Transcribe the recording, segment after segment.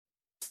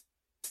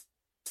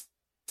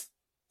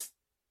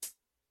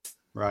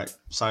Right,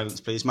 silence,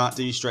 please. Matt,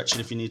 do you stretch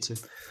it if you need to?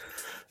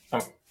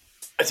 I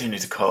do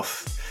need to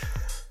cough.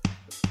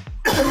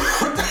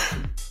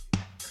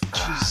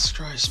 Jesus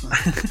Christ, man.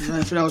 Is there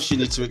anything else you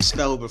need to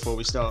expel before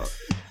we start?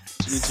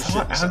 Do you need to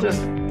shit yourself?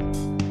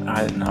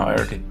 I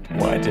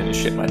didn't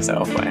shit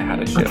myself, but I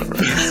had a shit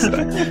already. So.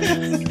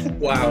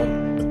 Wow.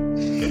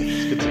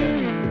 It's good to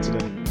know. Good to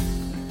know.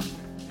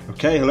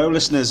 Okay, hello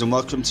listeners, and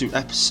welcome to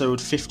episode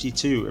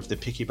 52 of the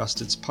Picky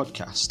Bastards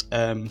podcast.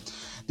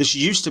 This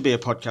used to be a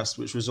podcast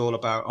which was all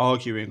about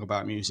arguing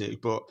about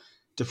music, but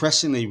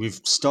depressingly,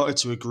 we've started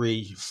to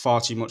agree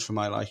far too much for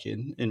my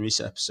liking in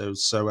recent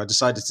episodes. So I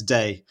decided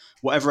today,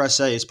 whatever I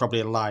say is probably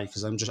a lie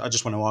because I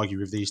just want to argue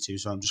with these two.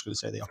 So I'm just going to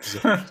say the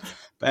opposite.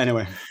 But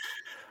anyway,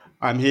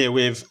 I'm here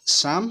with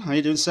Sam. How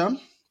you doing, Sam?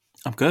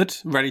 I'm good.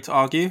 Ready to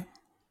argue?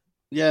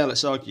 Yeah,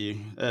 let's argue.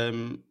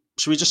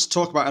 Should we just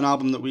talk about an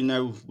album that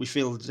we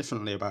feel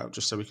differently about,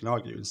 just so we can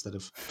argue instead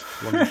of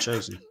one we've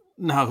chosen?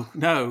 No.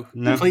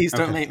 Please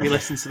don't make me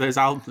listen to those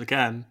albums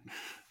again.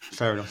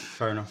 Fair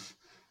enough.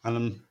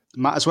 And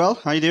Matt as well.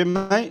 How you doing,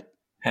 mate?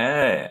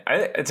 Hey,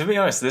 to be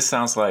honest, this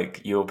sounds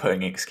like you're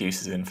putting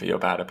excuses in for your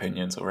bad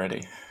opinions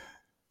already.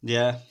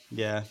 Yeah.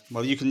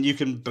 Well, you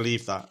can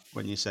believe that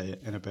when you say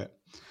it in a bit.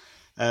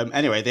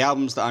 Anyway, the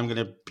albums that I'm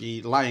going to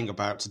be lying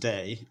about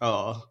today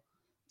are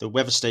The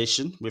Weather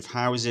Station with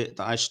How Is It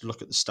That I Should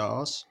Look at the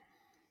Stars,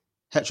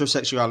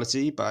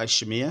 Heterosexuality by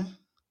Shamir,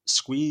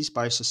 Squeeze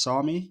by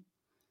Sasami,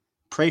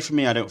 Pray For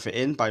Me I Don't Fit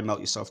In by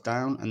Melt Yourself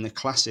Down, and the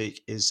classic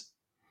is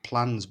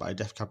Plans by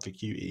Def Cab for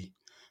Cutie.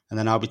 And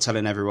then I'll be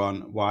telling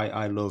everyone why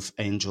I love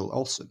Angel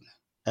Olsen.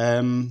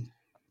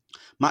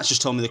 Matt's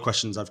just told me the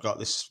questions I've got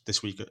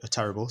this week are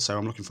terrible, so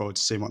I'm looking forward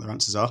to seeing what their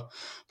answers are.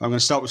 But I'm going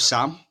to start with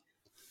Sam.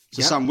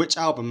 So, Sam, which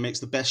album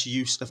makes the best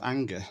use of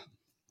anger?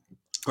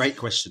 Great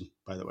question,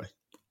 by the way.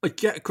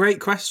 Yeah, great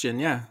question.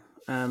 Yeah,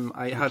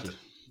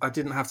 I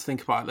didn't have to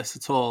think about this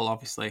at all.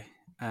 Obviously,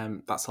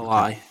 that's a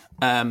lie.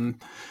 In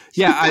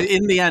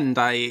the end,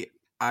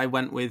 I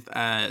went with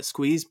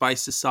Squeeze by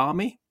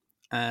Sasami.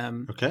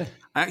 Okay.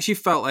 I actually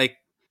felt like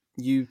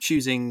you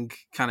choosing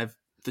kind of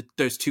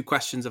those two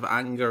questions of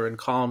anger and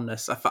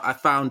calmness. I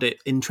found it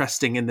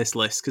interesting in this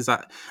list because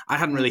I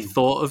hadn't really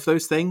thought of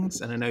those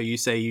things, and I know you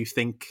say you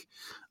think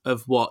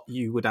of what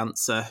you would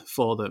answer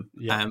for them.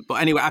 Yeah.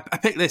 But anyway, I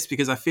picked this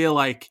because I feel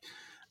like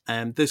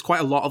there's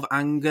quite a lot of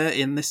anger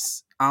in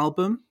this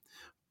album,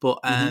 but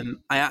I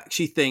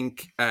actually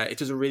think it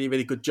does a really,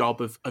 really good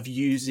job of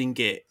using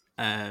it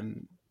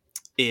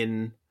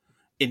in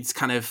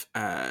kind of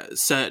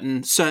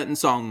certain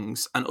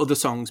songs and other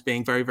songs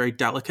being very, very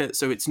delicate.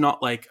 So it's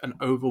not like an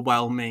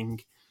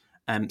overwhelming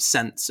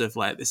sense of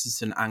like this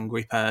is an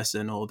angry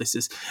person or this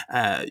is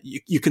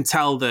you can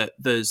tell that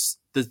there's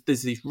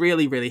these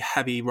really, really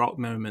heavy rock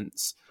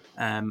moments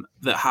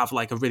that have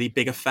like a really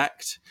big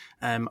effect.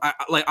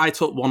 I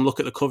took one look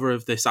at the cover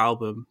of this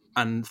album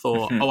and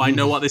thought, I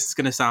know what this is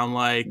going to sound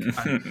like.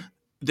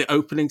 The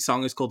opening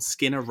song is called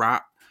Skin a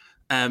Rat.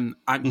 I'm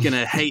going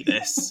to hate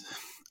this.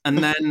 And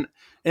then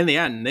in the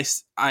end,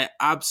 I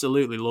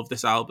absolutely love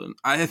this album.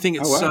 I think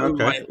it's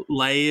like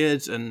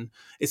layered and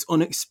it's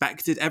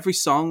unexpected. Every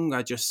song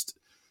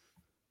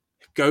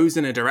goes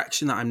in a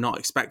direction that I'm not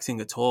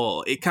expecting at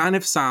all. It kind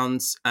of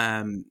sounds,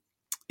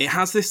 it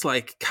has this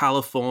like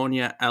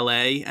California,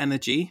 LA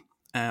energy.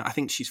 I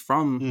think she's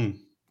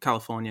from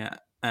California.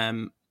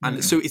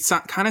 So it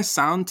kind of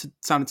sounded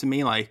to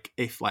me like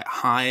if like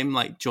Haim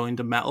like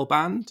joined a metal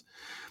band.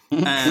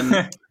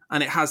 And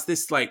it has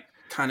this like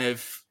kind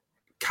of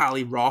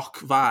Cali rock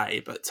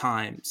vibe at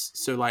times.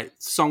 So like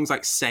songs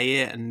like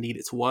Say It and Need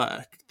It to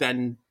Work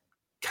then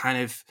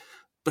kind of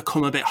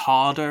become a bit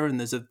harder and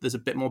there's a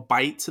bit more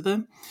bite to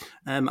them.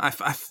 I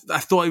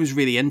thought it was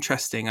really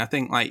interesting. I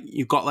think like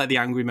you've got like the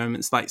angry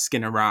moments like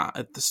Skin a Rat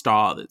at the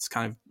start that's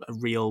kind of a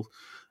real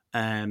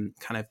kind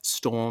of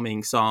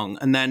storming song,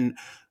 and then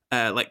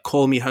like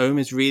Call Me Home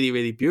is really,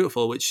 really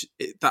beautiful,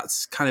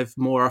 that's kind of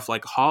more off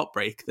like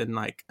heartbreak than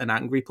like an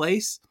angry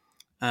place.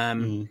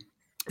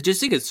 I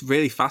just think it's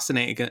really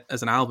fascinating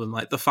as an album.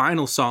 Like the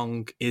final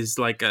song is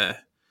like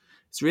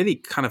it's really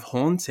kind of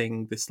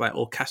haunting, this like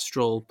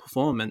orchestral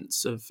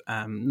performance of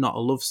Not a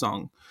Love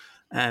Song.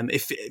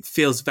 It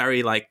feels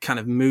very like kind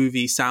of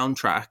movie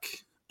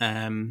soundtrack.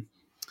 And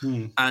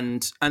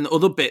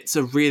other bits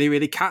are really,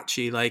 really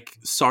catchy. Like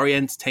Sorry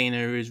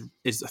Entertainer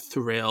is a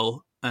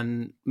thrill,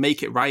 and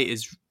Make It Right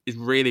is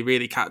really,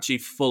 really catchy,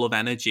 full of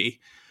energy.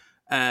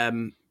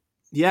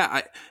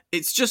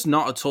 It's just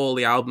not at all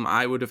the album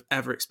I would have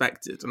ever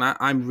expected. And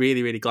I'm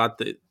really, really glad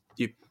that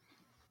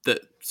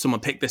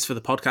someone picked this for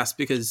the podcast,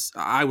 because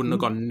I wouldn't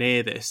have gone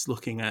near this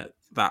looking at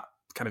that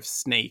kind of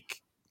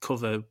snake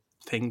cover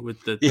thing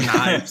with the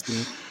knives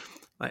and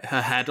like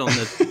her head on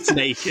the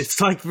snake.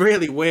 It's like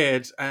really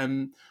weird.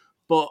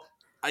 But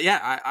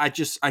I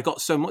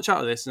got so much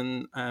out of this,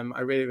 and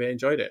I really, really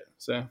enjoyed it.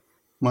 So,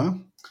 well,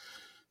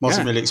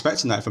 wasn't really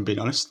expecting that, if I'm being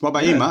honest. What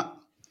about you, Matt?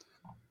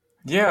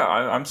 Yeah,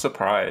 I'm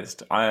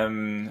surprised.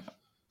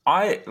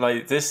 I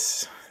like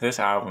this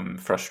album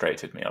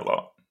frustrated me a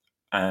lot.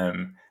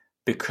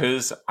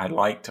 because I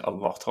liked a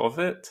lot of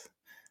it,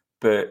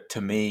 but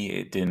to me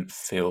it didn't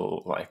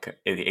feel like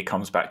it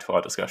comes back to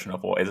our discussion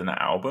of what is an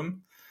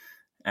album.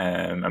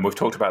 And we've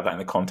talked about that in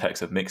the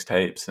context of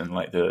mixtapes and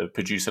like the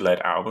producer-led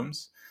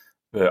albums.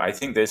 But I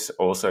think this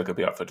also could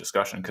be up for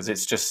discussion because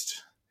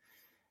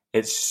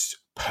it's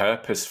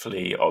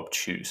purposefully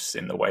obtuse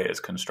in the way it's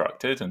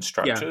constructed and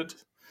structured.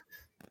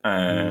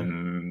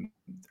 And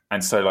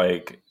so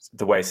like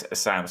the way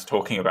Sam's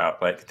talking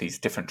about like these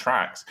different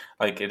tracks,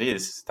 like it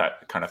is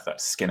that kind of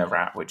that Skinner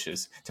rap, which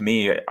is, to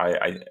me,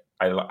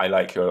 I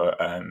like your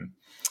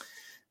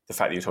the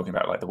fact that you're talking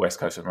about like the West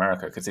Coast of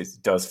America, because it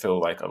does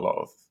feel like a lot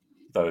of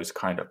those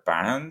kind of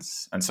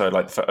bands. And so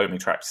like the opening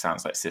track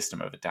sounds like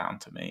System of a Down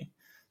to me,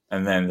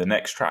 and then the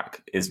next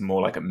track is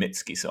more like a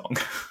Mitski song,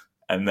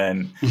 and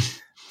then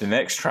the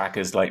next track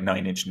is like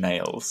Nine Inch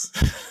Nails.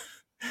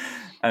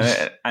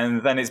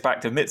 And then it's back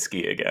to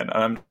Mitski again,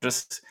 and I'm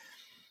just,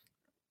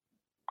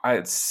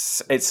 it's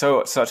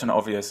such an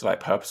obvious like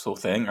purposeful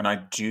thing, and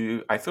I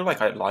feel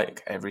like I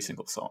like every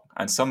single song,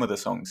 and some of the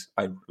songs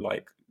I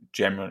like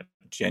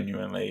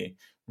genuinely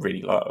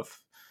really love,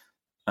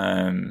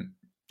 and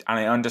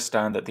I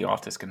understand that the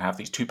artist can have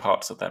these two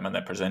parts of them and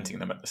they're presenting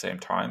them at the same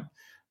time,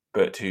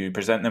 but to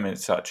present them in with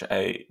such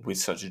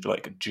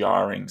like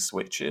jarring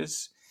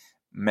switches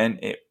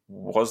meant it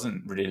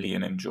wasn't really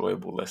an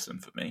enjoyable listen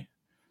for me.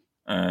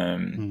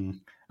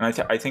 And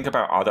I think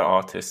about other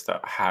artists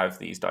that have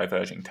these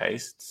diverging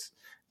tastes,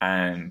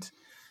 and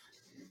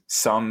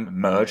some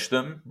merge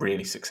them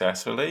really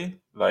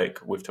successfully. Like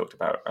we've talked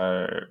about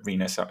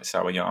Rina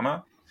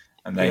Sawayama,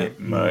 and they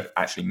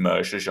actually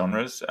merge the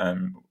genres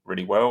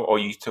really well. Or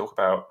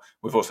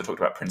we've also talked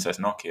about Princess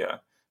Nokia,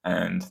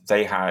 and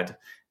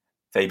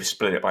they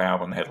split it by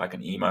album. They had like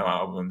an emo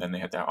album, then they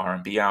had their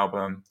R&B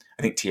album.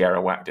 I think Tierra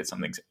Whack did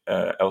something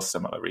else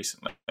similar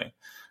recently.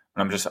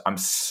 And I'm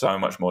so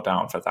much more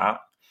down for that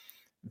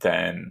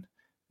than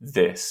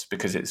this,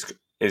 because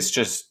it's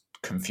just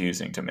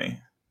confusing to me.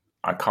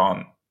 I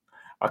can't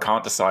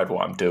decide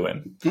what I'm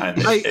doing.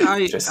 And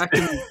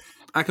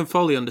I can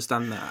fully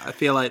understand that. I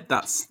feel like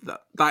that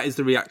is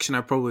the reaction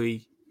I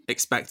probably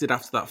expected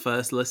after that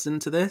first listen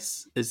to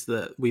this, is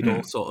that we'd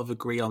all sort of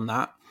agree on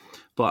that.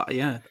 But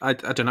yeah, I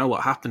don't know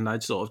what happened. I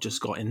sort of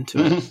just got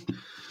into it.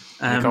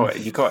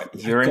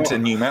 You're into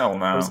new metal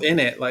now. I was in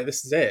it. Like,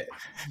 this is it.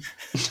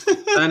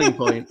 Turning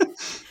point.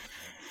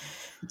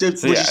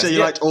 Would you say you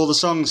liked all the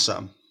songs,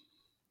 Sam?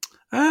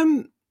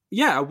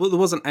 Yeah. Well, there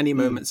wasn't any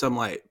moments I'm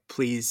like,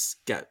 please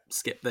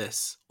skip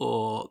this,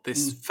 or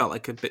this felt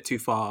like a bit too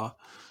far.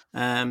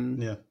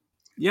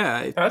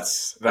 Yeah,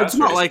 that's it's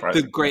not like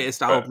the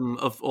greatest album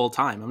of all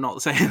time. I'm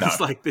not saying it's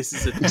like this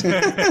is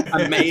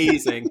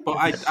amazing, but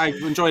I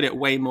enjoyed it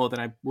way more than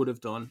I would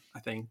have done, I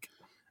think.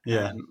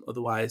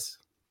 Otherwise.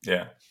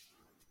 Yeah.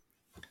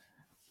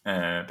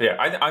 But yeah,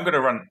 I'm gonna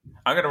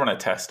run a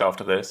test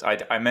after this.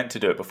 I meant to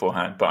do it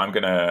beforehand, but I'm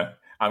gonna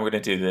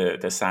do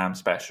the Sam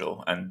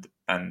special and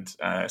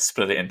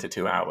split it into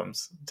two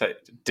albums.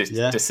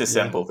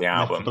 Disassemble the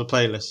album, make a couple of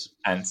playlists,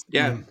 and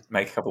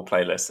make a couple of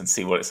playlists and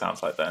see what it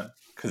sounds like then,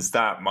 because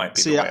that might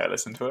be the way I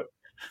listen to it.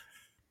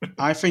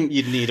 I think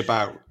you'd need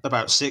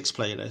about 6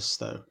 playlists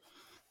though,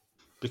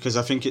 because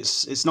I think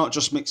it's not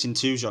just mixing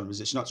two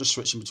genres. It's not just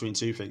switching between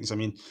two things. I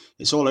mean,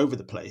 it's all over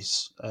the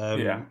place.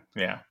 I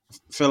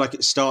feel like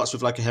it starts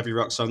with like a heavy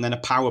rock song, then a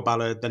power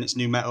ballad, then it's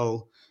new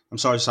metal. I'm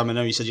sorry, Sam, I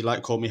know you said you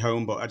like Call Me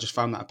Home, but I just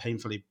found that a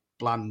painfully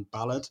bland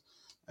ballad.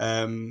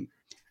 And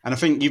I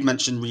think you've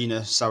mentioned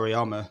Rina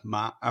Sawayama,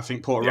 Matt. I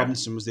think Porter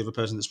Robinson was the other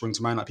person that sprung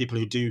to mind. Like people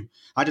who do,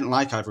 I didn't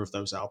like either of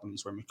those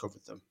albums when we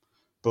covered them,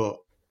 but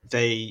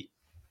they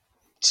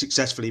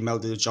successfully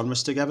melded the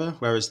genres together,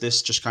 whereas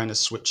this just kind of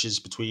switches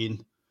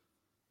between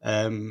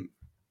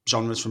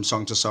genres from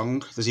song to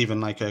song. There's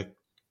even like a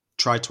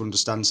Try to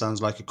Understand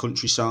sounds like a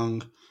country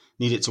song,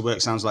 Need It to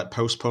Work sounds like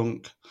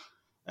post-punk.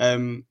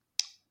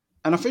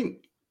 And I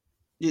think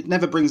it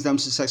never brings them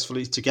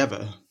successfully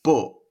together.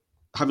 But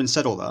having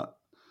said all that,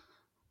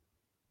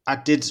 I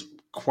did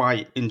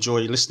quite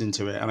enjoy listening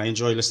to it, and I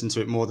enjoy listening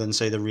to it more than,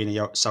 say, the Rina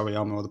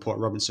Sawayama or the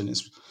Porter Robinson.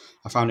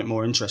 I found it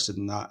more interested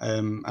in that.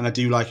 And I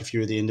do like a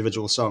few of the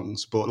individual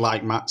songs, but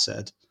like Matt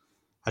said,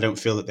 I don't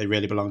feel that they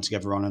really belong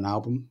together on an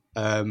album.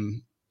 I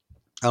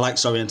like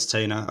Sorry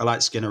Entertainer, I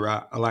like Skinner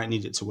Rat, I like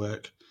Need It to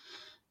Work.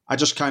 I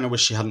just kind of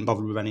wish she hadn't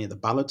bothered with any of the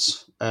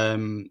ballads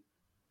and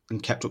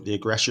kept up the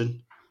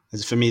aggression.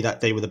 As for me,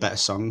 that they were the better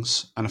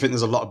songs. And I think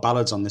there's a lot of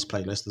ballads on this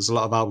playlist. There's a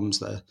lot of albums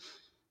that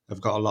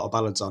have got a lot of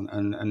ballads on,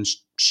 and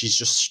she's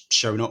just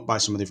shown up by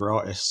some of the other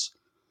artists.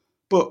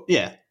 But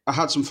yeah, I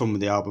had some fun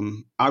with the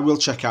album. I will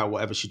check out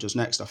whatever she does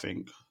next, I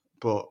think.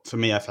 But for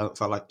me, I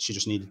felt like she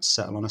just needed to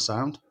settle on a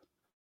sound.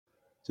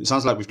 So it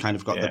sounds like we've kind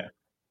of got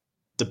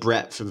the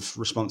breadth of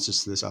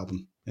responses to this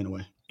album in a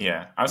way.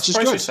 Yeah, I was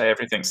surprised you say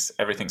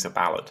everything's a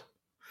ballad,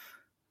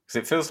 because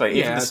it feels like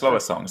even the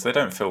slower songs, they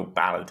don't feel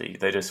ballady.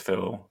 They just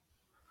feel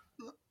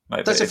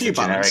like there's a few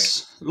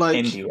ballads, like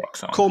indie rock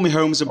song. Call Me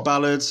Home's a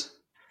ballad.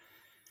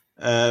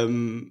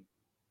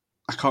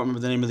 I can't remember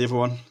the name of the other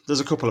one.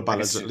 There's a couple of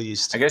ballads at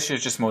least. I guess you're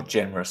just more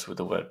generous with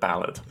the word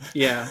ballad.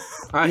 Yeah,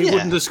 I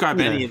wouldn't describe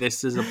any of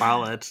this as a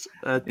ballad.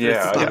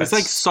 It's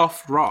like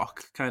soft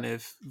rock kind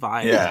of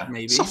vibe. Yeah,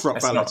 maybe soft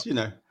rock ballad.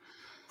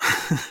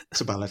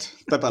 It's a ballad.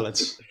 They're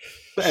ballads.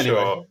 But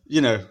anyway,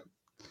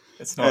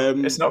 it's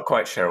not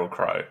quite Sheryl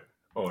Crow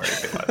or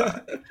anything like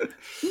that.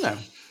 No,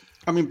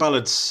 I mean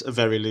ballad's a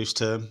very loose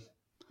term.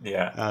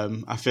 Yeah.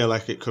 I feel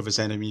like it covers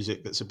any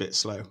music that's a bit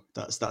slow.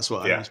 That's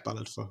what I use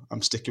ballad for.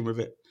 I'm sticking with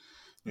it.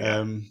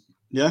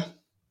 Yeah.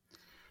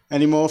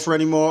 Any more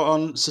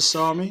on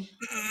Sasami?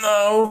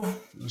 No.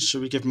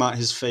 Should we give Matt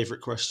his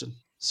favourite question?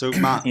 So,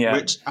 Matt,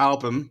 which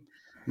album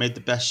made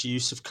the best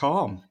use of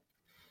Calm?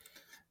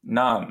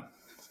 None.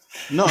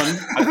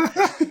 I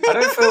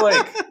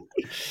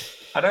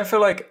don't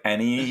feel like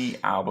any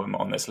album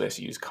on this list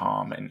used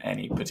Calm in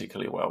any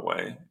particularly well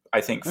way. I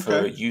think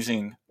for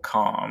using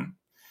Calm,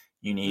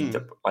 you need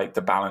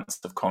the balance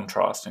of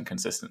contrast and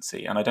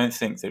consistency. And I don't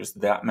think there's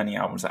that many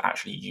albums that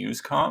actually use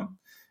Calm.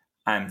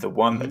 And the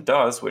one that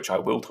does, which I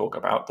will talk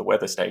about, The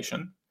Weather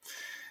Station,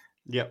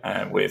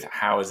 with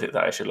How Is It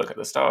That I Should Look at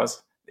the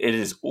Stars, it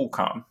is all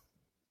calm.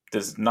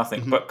 There's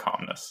nothing but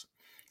calmness.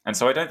 And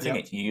so I don't think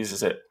it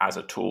uses it as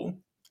a tool.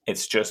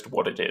 It's just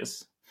what it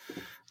is.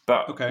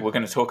 But we're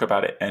going to talk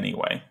about it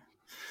anyway.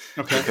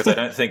 Because I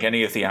don't think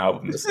any of the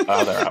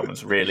other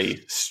albums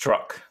really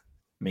struck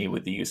me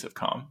with the use of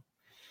calm.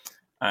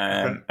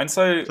 And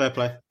so fair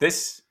play.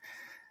 This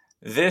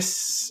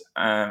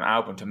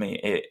album, to me,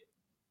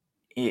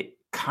 it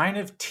kind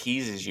of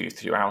teases you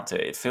throughout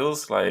it. It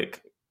feels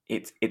like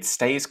it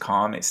stays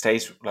calm. It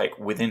stays like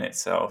within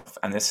itself.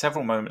 And there's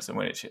several moments in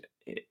which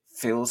it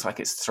feels like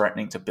it's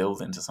threatening to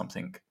build into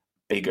something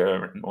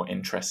bigger and more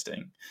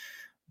interesting.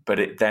 But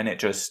it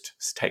just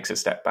takes a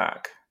step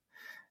back.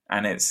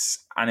 And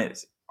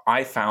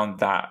I found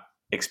that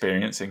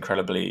experience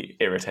incredibly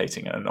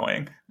irritating and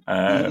annoying.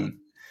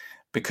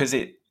 Because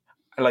it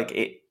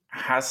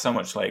has so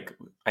much, like,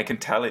 I can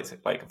tell it's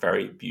like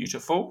very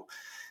beautiful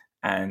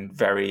and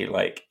very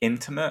like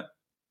intimate,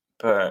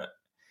 but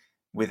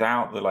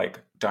without the like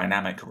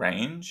dynamic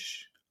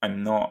range,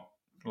 I'm not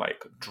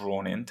like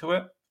drawn into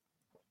it.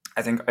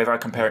 I think if I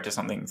compare it to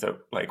something that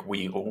like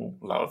we all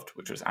loved,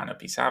 which was Anna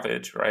B.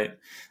 Savage, right?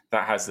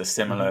 That has the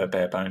similar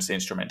bare bones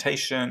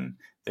instrumentation,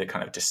 the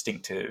kind of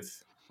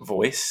distinctive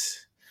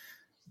voice,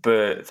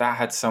 but that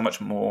had so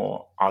much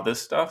more other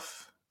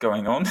stuff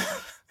going on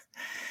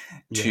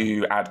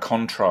to add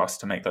contrast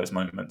to make those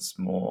moments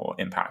more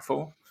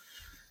impactful.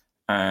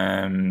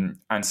 And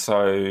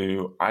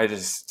so I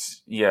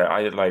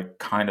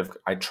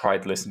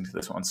tried listening to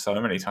this one so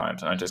many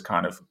times, and I just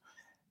kind of,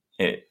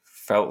 it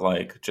felt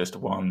like just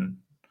one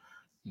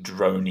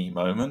drony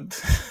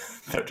moment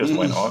that just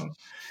went on.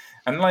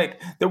 And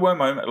like there were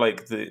moments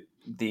like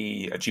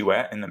the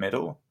duet in the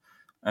middle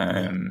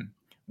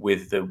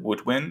with the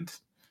woodwind.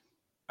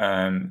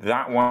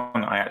 That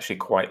one I actually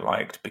quite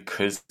liked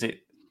because it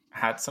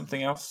had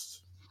something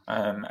else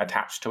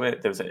attached to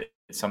it. There was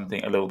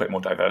something a little bit more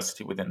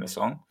diversity within the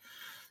song.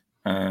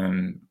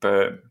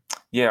 But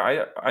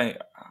yeah,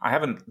 I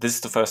haven't. This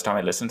is the first time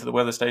I listened to The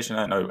Weather Station.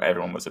 I know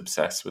everyone was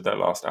obsessed with their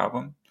last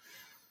album.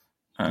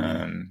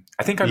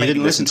 I think I maybe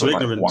listened to it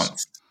like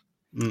once.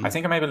 I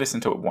think I maybe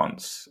listened to it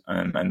once,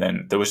 and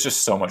then there was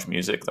just so much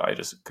music that I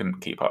just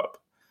couldn't keep up.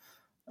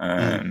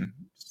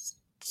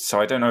 So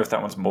I don't know if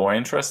that one's more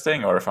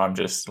interesting or if I'm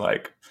just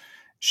like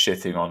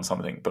shitting on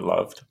something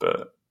beloved.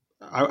 But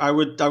I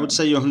would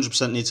say you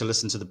 100% need to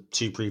listen to the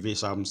two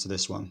previous albums to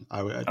this one.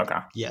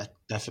 Yeah,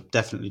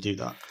 definitely do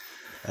that.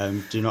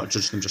 Do not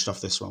judge them just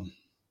off this one.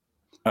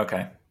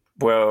 Okay.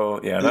 Well,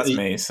 yeah, that's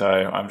me. So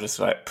I'm just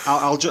like,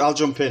 I'll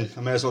jump in.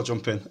 I may as well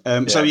jump in.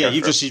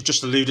 You've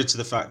just alluded to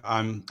the fact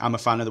I'm a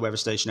fan of The Weather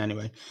Station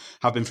anyway.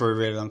 Have been for a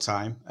really long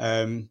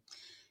time.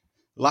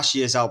 Last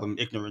year's album,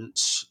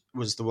 Ignorance,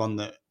 was the one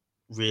that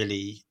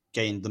really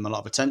gained them a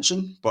lot of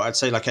attention. But I'd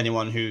say like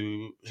anyone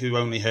who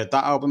only heard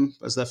that album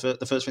as the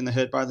first thing they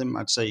heard by them,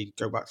 I'd say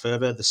go back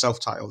further. The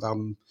self-titled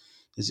album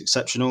is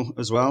exceptional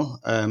as well.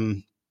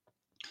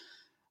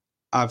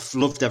 I've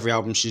loved every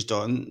album she's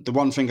done. The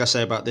one thing I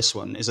say about this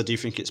one is I do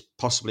think it's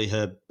possibly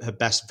her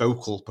best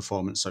vocal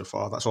performance so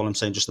far. That's all I'm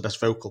saying, just the best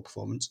vocal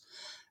performance.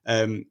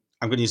 I'm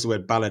going to use the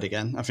word ballad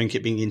again. I think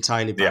it being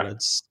entirely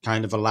ballads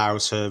kind of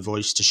allows her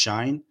voice to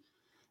shine.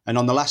 And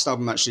on the last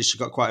album, actually, she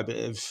got quite a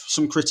bit of...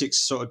 Some critics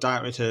sort of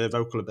doubted her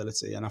vocal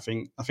ability, and I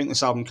think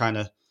this album kind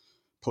of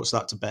puts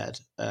that to bed.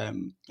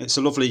 It's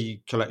a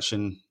lovely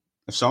collection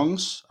of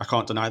songs. I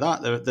can't deny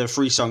that. There are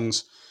 3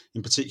 songs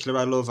in particular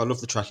I love. I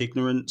love the track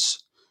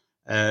Ignorance.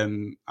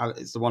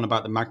 It's the one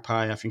about the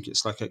magpie. I think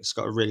it's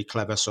got a really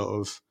clever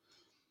sort of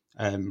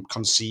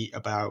conceit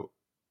about,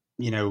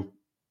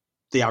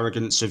 the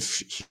arrogance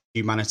of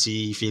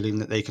humanity, feeling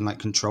that they can like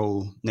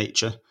control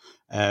nature.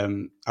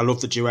 I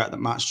love the duet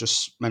that Matt's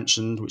just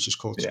mentioned, which is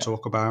called To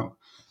Talk About.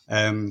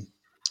 And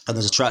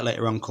there's a track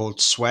later on called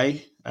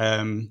Sway,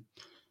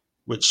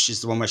 which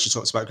is the one where she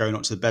talks about going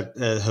up to the bed,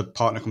 her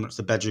partner coming up to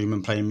the bedroom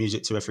and playing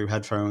music to her through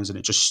headphones. And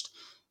it just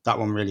that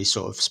one really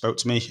sort of spoke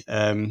to me.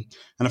 And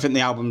I think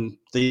the album,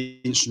 the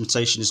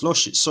instrumentation is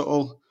lush, it's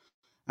subtle,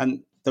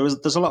 and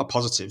there's a lot of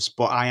positives,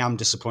 but I am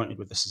disappointed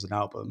with this as an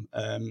album.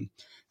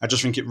 I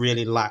just think it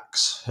really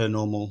lacks her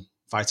normal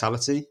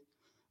vitality.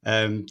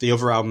 The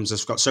other albums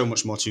have got so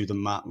much more to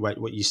them, Matt.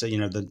 What you say, you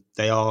know,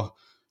 they are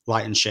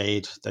light and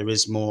shade. There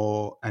is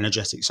more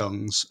energetic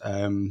songs.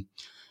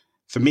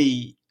 For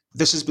me,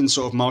 this has been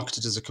sort of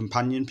marketed as a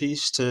companion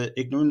piece to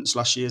Ignorance,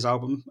 last year's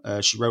album.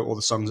 She wrote all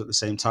the songs at the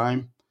same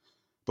time.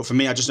 But for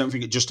me, I just don't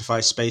think it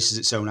justifies Space as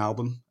its own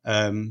album.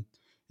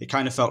 It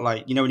kind of felt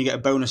like, you know, when you get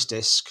a bonus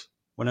disc,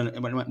 when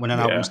an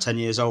album's 10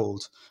 years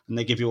old, and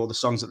they give you all the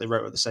songs that they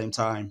wrote at the same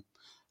time.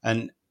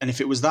 And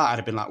if it was that, I'd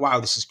have been like, wow,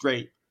 this is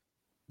great.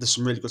 There's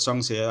some really good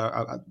songs here.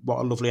 What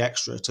a lovely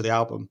extra to the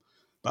album.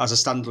 But as a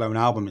standalone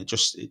album, it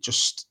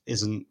just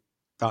isn't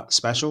that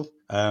special.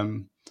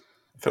 Feels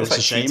it's like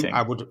a shame. cheating.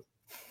 I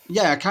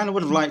kind of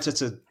would have liked it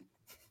to,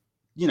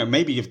 you know,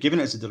 maybe you've given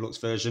it a deluxe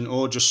version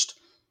or just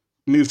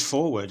moved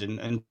forward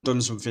and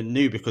done something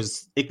new,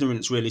 because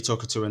Ignorance really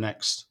took her to the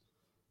next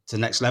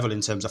level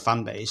in terms of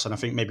fan base. And I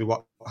think maybe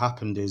what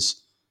happened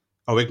is,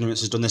 Ignorance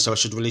has done this, so I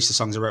should release the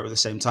songs I wrote at the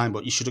same time.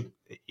 But you should have,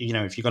 you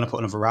know, if you're going to put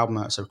another album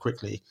out so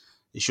quickly,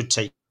 it should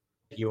take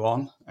you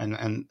on,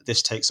 and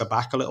this takes her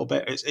back a little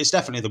bit. It's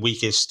definitely the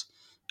weakest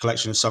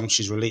collection of songs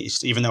she's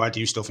released, even though I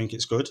do still think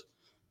it's good.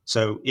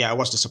 So yeah, I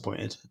was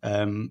disappointed,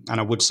 and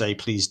I would say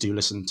please do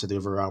listen to the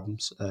other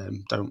albums.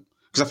 Don't,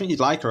 because I think you'd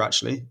like her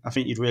actually. I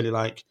think you'd really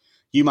like.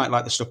 You might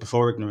like the stuff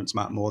before Ignorance,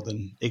 Matt, more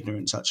than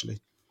Ignorance actually.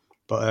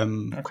 But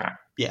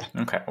yeah,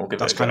 okay, we'll give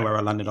that's kind of where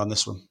I landed on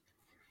this one.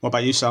 What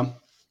about you, Sam?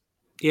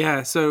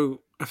 Yeah,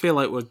 so I feel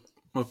like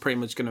we're pretty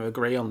much going to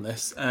agree on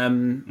this.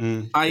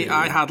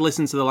 I had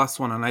listened to the last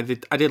one, and I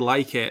did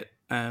like it,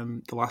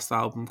 the last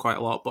album, quite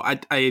a lot.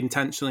 But I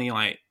intentionally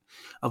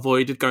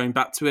avoided going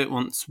back to it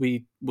once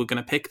we were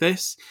going to pick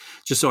this,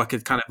 just so I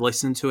could kind of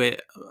listen to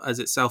it as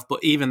itself.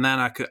 But even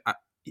then,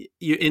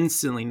 you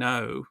instantly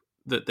know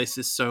that this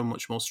is so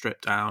much more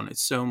stripped down.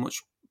 It's so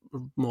much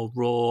more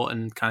raw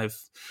and kind of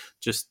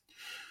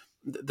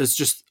there's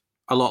just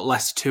a lot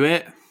less to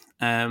it.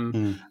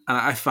 And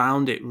I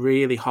found it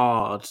really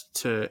hard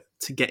to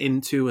get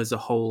into as a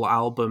whole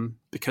album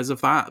because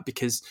of that,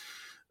 because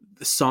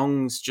the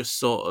songs just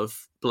sort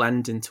of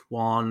blend into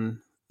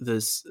one.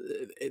 There's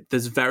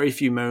very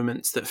few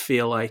moments that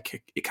feel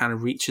like it kind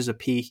of reaches a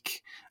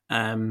peak.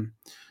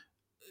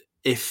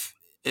 If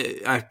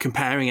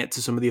comparing it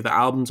to some of the other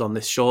albums on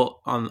this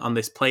on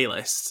this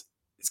playlist,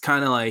 it's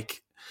kind of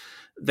like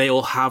they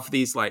all have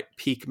these like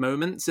peak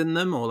moments in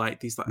them, or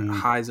like these like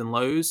highs and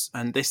lows,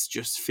 and this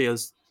just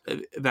feels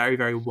very,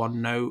 very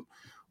one note.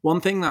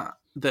 One thing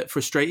that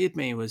frustrated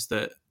me was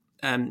that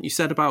you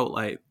said about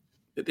like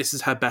this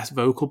is her best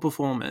vocal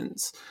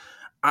performance.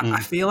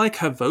 I feel like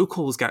her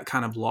vocals get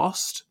kind of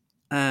lost,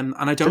 and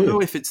I don't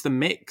know if it's the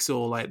mix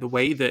or like the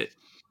way that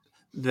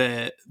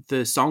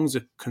the songs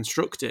are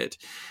constructed.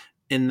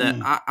 In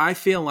that, I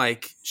feel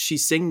like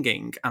she's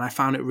singing, and I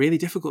found it really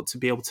difficult to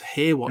be able to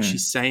hear what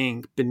she's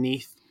saying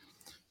beneath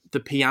the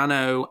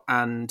piano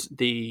and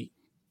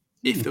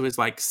if there was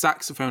like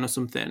saxophone or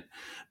something,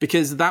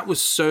 because that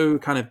was so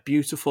kind of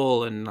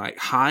beautiful and like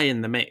high in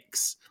the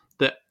mix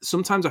that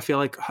sometimes I feel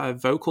like her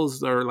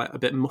vocals are like a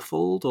bit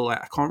muffled, or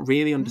like I can't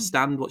really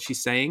understand what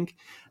she's saying.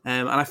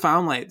 And I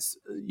found like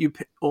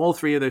all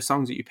three of those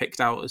songs that you picked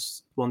out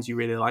as ones you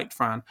really liked,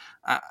 Fran,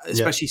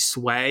 especially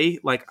Sway.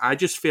 Like I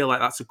just feel like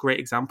that's a great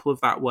example of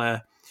that,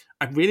 where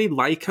I really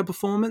like her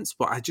performance,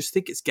 but I just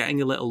think it's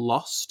getting a little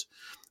lost.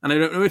 And I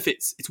don't know if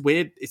it's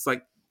weird. It's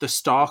like the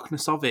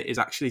starkness of it is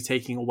actually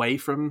taking away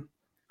from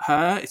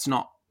her. It's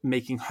not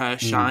making her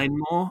shine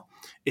more.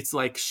 It's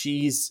like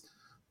she's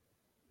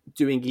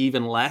doing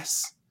even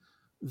less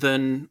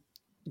than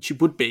she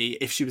would be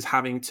if she was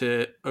having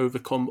to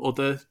overcome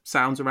other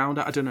sounds around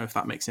her. I don't know if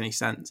that makes any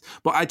sense,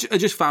 but I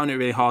just found it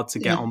really hard to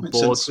get on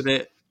board with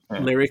it.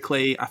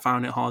 Lyrically, I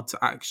found it hard to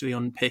actually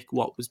unpick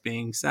what was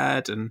being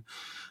said, and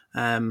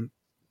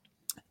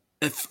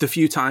the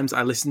few times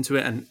I listened to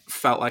it and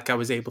felt like I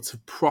was able to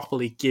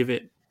properly give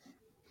it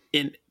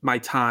in my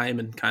time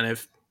and kind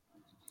of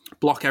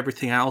block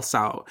everything else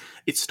out,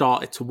 it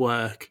started to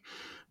work.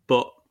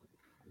 But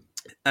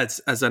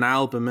as an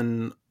album,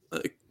 and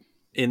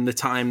in the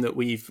time that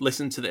we've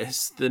listened to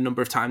this, the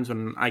number of times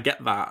when I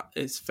get that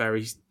isn't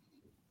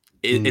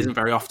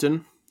very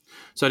often.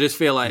 So I just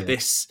feel like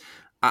this.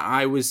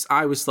 I was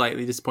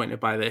slightly disappointed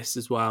by this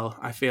as well.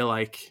 I feel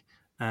like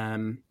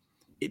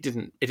it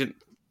didn't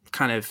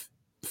kind of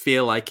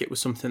feel like it was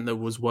something that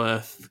was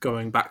worth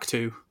going back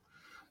to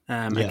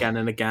again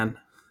and again.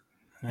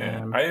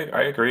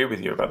 I agree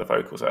with you about the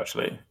vocals.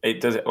 Actually,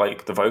 it does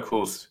like the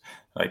vocals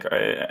like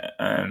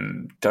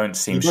don't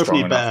seem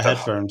strong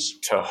enough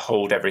to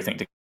hold everything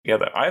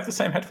together. I have the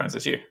same headphones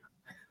as you.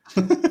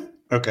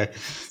 Okay,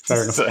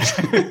 fair enough. So,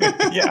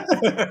 yeah,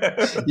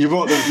 you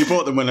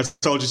bought them when I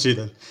told you to.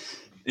 Then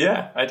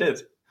yeah, I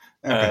did.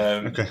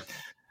 Okay,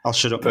 I'll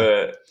shut up.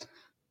 But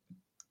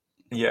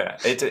yeah,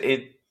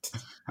 it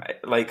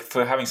like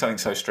for having something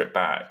so stripped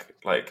back,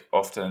 like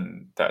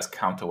often that's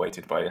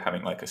counterweighted by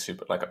having like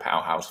a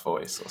powerhouse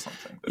voice or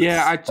something.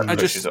 Yeah, I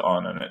pushes just it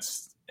on, and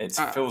it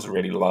feels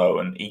really low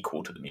and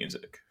equal to the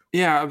music.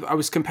 Yeah, I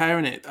was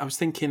comparing it. I was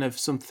thinking of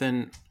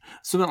something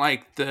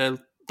like the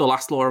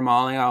last Laura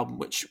Marling album,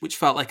 which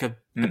felt like a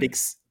big,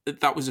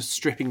 that was a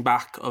stripping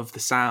back of the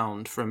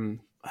sound from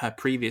her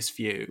previous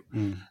few,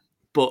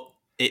 but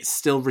it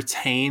still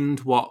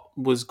retained what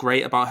was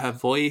great about her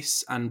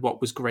voice and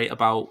what was great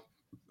about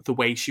the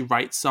way she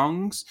writes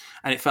songs,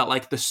 and it felt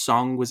like the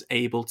song was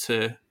able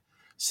to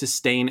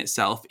sustain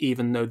itself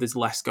even though there's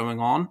less going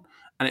on.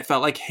 And it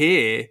felt like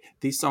here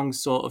these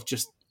songs sort of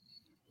just,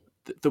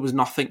 there was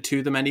nothing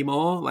to them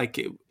anymore. Like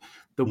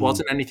there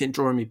wasn't anything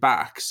drawing me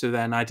back. So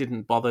then I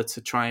didn't bother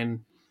to try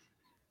and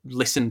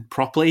listen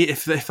properly,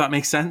 if that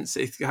makes sense.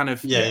 It kind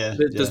of,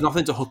 there's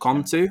nothing to hook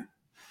onto.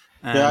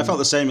 Yeah, I felt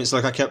the same. It's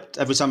like I kept,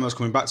 every time I was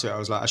coming back to it, I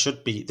was like,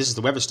 this is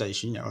the Weather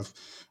Station, I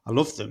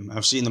love them.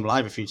 I've seen them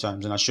live a few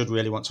times and I should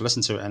really want to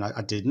listen to it. And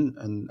I didn't.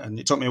 And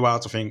it took me a while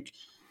to think,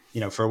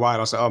 for a while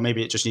I was like, oh,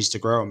 maybe it just needs to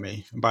grow on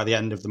me. And by the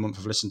end of the month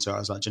of listening to it, I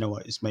was like, do you know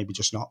what? It's maybe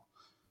just not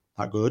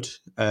that good.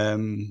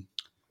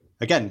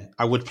 Again,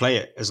 I would play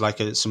it as like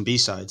some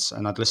B-sides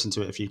and I'd listen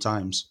to it a few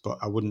times, but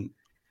I wouldn't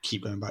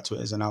keep going back to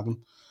it as an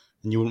album.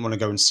 And you wouldn't want to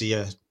go and see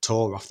a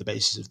tour off the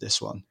basis of this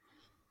one.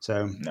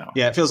 So,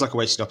 yeah, it feels like a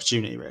wasted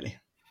opportunity, really.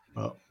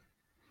 But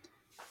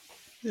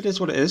it is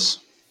what it is,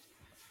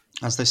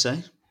 as they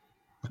say.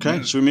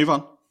 Okay, should we move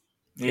on?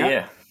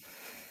 Yeah.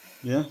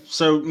 Yeah.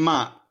 So,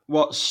 Matt,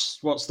 what's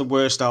the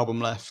worst album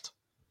left?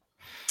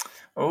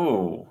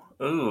 That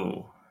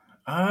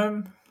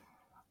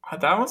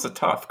one's a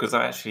tough, because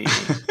I actually...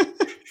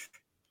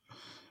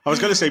 I was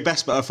going to say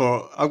best, but I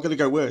thought I'm going to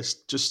go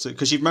worst, just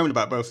because you've moaned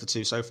about both the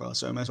two so far,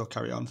 so I may as well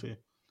carry on for you.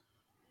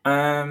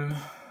 I'm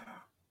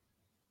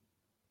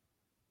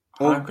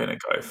going to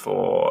go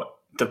for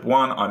the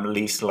one I'm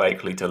least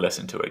likely to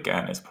listen to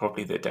again is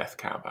probably the Death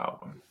Cab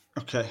album.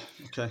 Okay.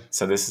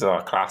 So this is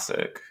our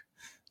classic.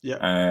 Yeah.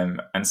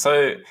 And so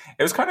it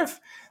was kind of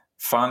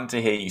fun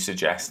to hear you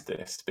suggest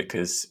this,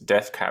 because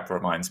Death Cab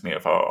reminds me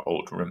of our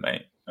old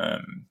roommate.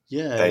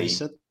 You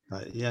said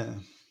that, yeah.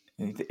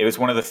 It was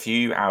one of the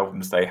few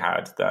albums they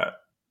had that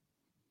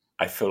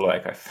I feel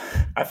like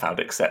I found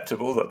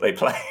acceptable that they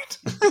played.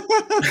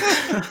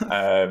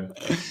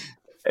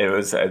 It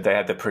was they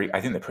had the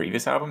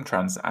previous album,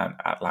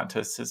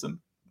 Transatlanticism,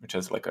 which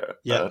has like a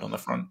bird on the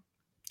front.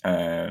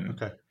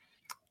 Okay.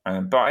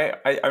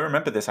 But I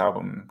remember this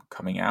album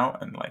coming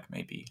out and like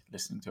maybe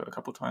listening to it a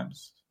couple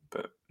times,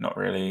 but not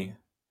really.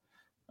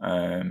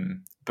 Not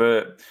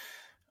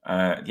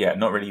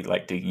really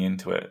like digging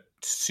into it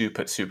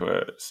super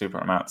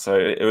amount. So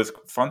it was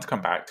fun to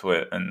come back to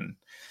it and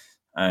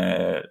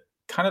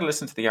kind of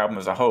listen to the album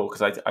as a whole,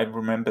 because I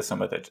remember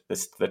some of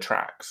the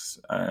tracks,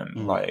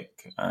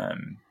 like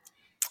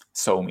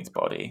Soul Meets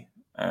Body,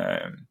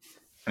 and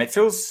it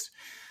feels,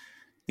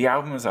 the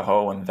album as a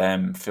whole and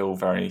them feel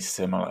very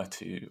similar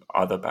to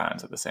other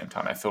bands at the same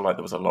time. I feel like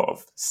there was a lot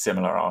of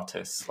similar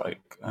artists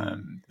like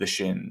The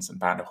Shins and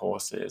Band of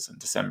Horses and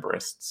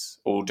Decemberists,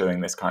 all doing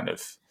this kind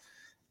of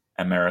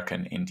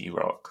American indie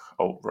rock,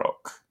 alt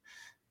rock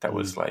that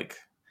was like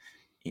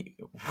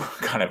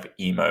kind of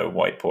emo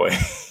white boy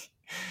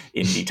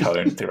indie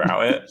tone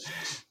throughout it,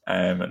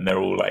 and they're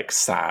all like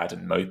sad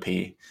and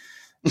mopey,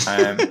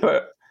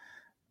 but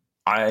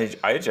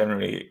I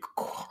generally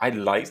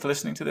liked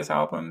listening to this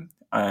album.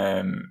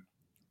 I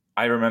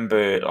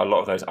remember a lot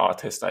of those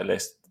artists I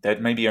list,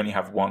 they'd maybe only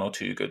have one or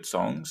two good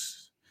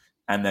songs,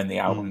 and then the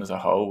album as a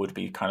whole would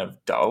be kind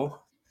of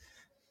dull.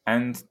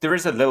 And there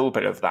is a little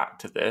bit of that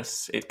to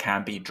this. It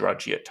can be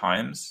drudgy at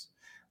times.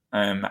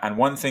 And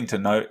one thing to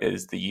note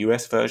is the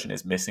US version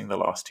is missing the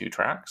last two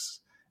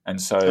tracks.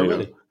 And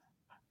so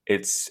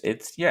it's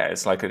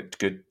like a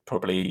good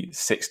probably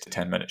 6 to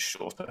 10 minutes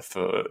shorter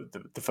for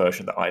the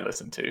version that I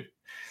listened to.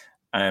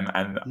 And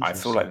I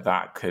feel like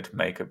that could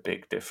make a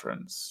big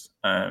difference,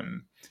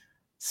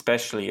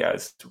 especially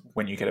as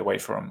when you get away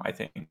from, I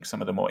think,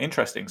 some of the more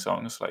interesting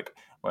songs like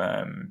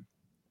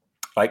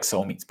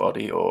Soul Meets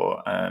Body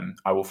or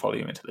I Will Follow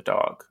You Into the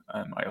Dark.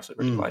 I also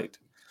really liked.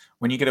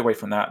 When you get away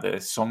from that, the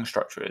song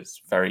structure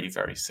is very,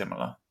 very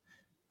similar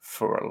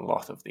for a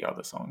lot of the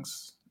other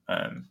songs.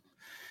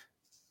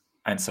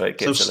 And so it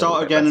gets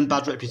Start Again and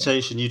Bad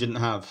Reputation you didn't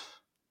have?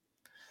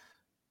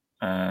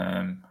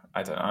 I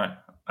don't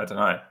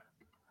know.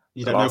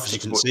 You don't know because you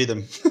couldn't see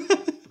them.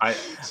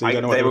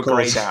 They were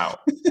grayed out.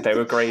 They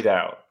were grayed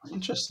out.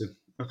 Interesting.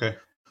 Okay.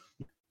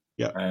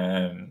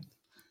 Yeah.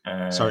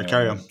 Sorry,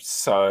 carry on.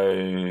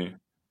 So,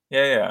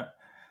 yeah.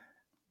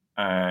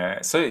 I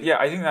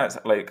think that's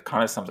like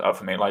kind of sums it up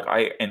for me. Like,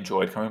 I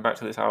enjoyed coming back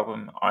to this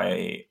album.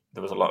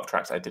 There was a lot of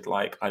tracks I did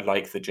like. I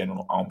like the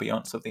general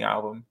ambience of the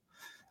album.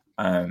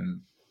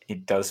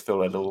 It does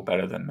feel a little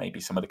better than maybe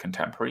some of the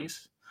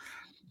contemporaries.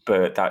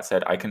 But that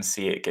said, I can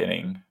see it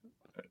getting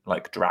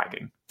like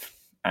dragging,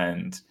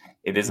 and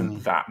it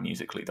isn't that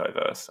musically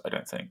diverse, I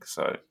don't think.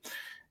 So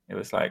it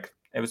was like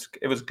it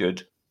was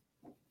good.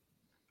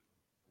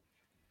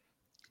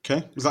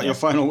 Okay, was that your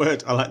final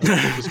word? I like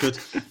that. It was good.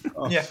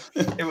 Oh. Yeah,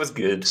 it was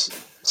good.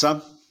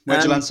 Sam,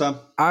 where'd you land, Sam?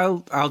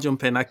 I'll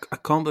jump in. I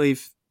can't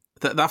believe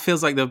that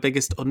feels like the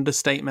biggest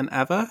understatement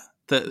ever.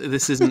 That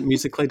this isn't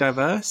musically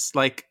diverse.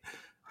 Like,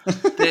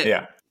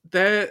 they're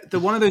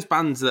one of those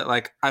bands that,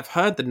 like, I've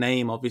heard the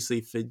name obviously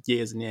for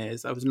years and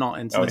years. I was not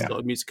into this sort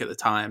of music at the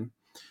time,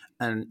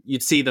 and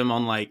you'd see them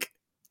on like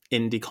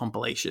indie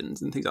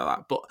compilations and things like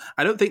that. But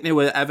I don't think they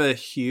were ever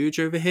huge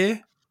over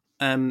here.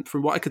 From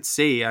what I could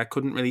see, I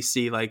couldn't really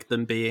see like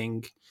them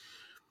being.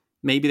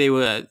 Maybe they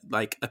were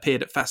like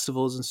appeared at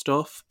festivals and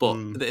stuff, but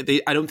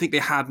I don't think they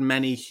had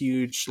many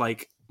huge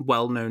like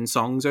well-known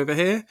songs over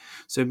here.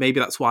 So maybe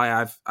that's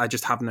why I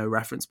just have no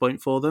reference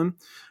point for them.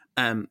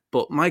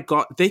 But my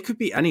God, they could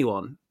be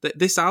anyone.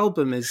 This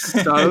album is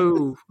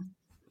so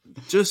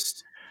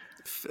just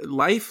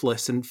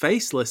lifeless and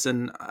faceless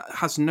and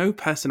has no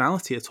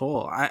personality at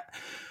all.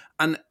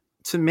 And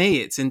to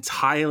me, it's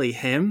entirely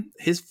him.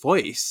 His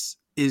voice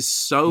is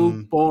so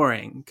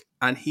boring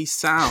and he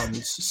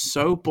sounds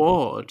so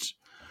bored.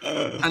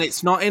 And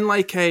it's not in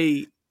like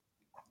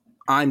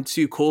I'm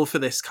too cool for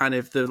this kind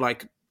of the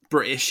like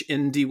British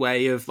indie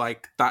way of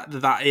like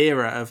that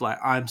era of like,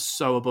 I'm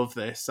so above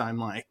this, I'm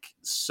like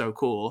so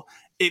cool.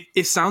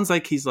 It sounds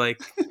like he's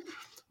like,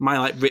 my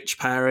like rich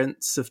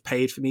parents have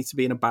paid for me to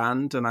be in a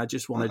band and I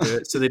just want to do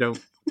it so they don't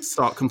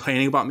start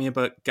complaining about me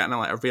about getting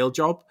like a real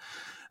job.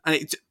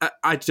 And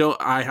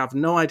I have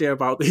no idea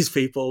about these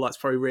people. That's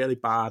probably really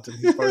bad, and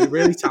he's probably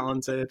really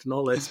talented and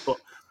all this, but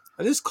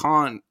I just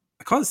can't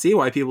see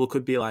why people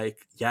could be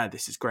like, yeah,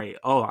 this is great.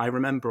 Oh, I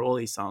remember all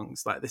these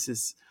songs. Like,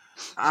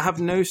 I have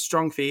no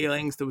strong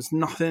feelings. There was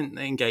nothing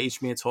that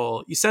engaged me at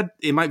all. You said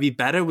it might be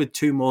better with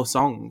 2 more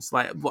songs.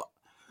 Like, what?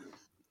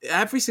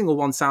 Every single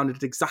one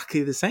sounded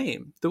exactly the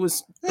same. There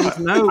was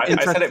no.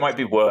 I said it might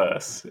be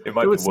worse.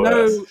 There was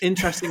no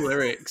interesting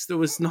lyrics. There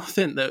was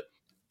nothing that.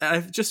 I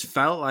just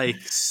felt like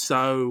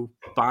so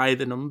by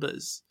the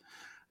numbers.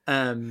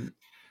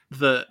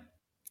 That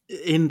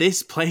in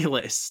this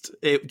playlist,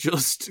 it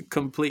just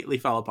completely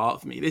fell apart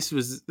for me. This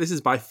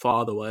is by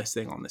far the worst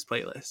thing on this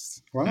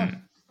playlist. Wow.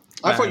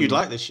 I thought you'd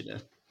like this, you know.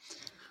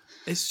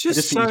 It's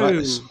just so.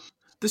 Like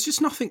there's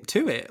just nothing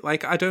to it.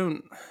 Like, I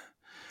don't.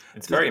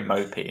 It's very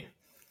mopey.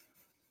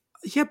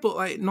 Yeah, but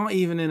like not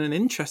even in an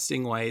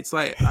interesting way. It's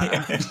like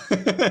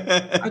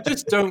I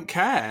just don't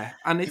care,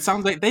 and it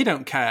sounds like they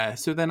don't care.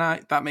 So then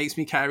that makes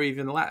me care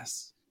even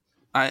less.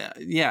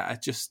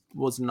 It just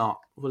was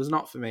not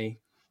for me.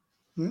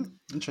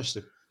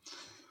 Interesting.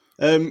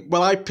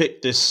 Well, I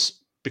picked this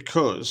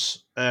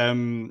because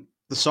the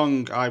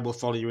song "I Will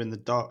Follow You into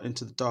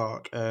the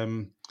Dark."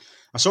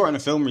 I saw it in a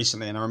film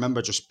recently, and I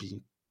remember just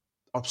being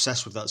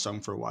obsessed with that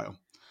song for a while.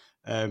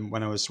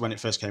 When it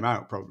first came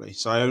out, probably.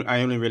 So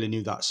I only really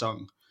knew that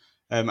song.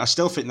 I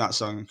still think that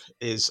song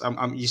is.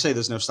 You say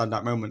there's no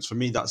standout moments. For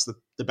me, that's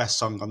the best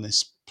song on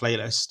this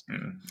playlist,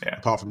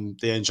 apart from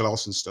the Angel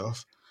Olsen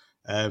stuff.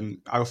 I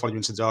Will Follow You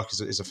Into the Dark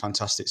is a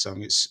fantastic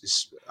song.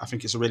 I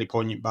think it's a really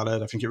poignant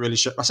ballad. I think it really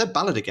I said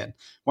ballad again.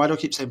 Why do I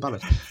keep saying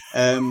ballad?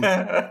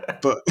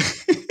 But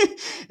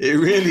it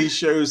really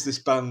shows this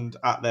band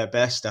at their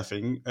best, I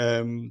think.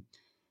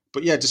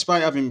 But yeah,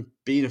 despite having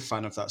been a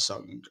fan of that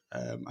song,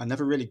 I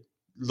never really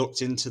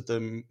looked into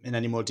them in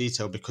any more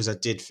detail because I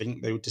did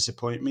think they would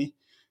disappoint me.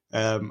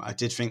 I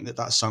did think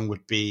that song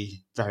would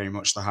be very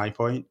much the high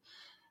point.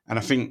 And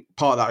I think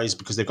part of that is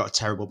because they've got a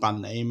terrible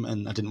band name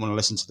and I didn't want to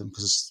listen to them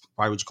because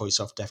why would you call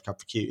yourself Death Cab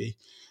for Cutie?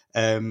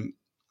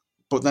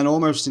 But then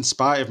almost in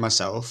spite of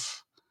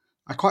myself,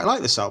 I quite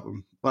like this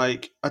album.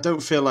 Like, I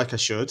don't feel like I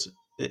should.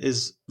 It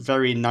is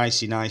very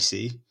nicey.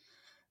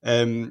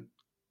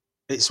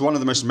 It's one of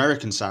the most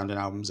American sounding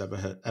albums ever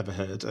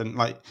heard. And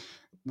like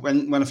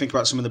when I think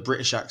about some of the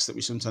British acts that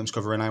we sometimes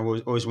cover, and I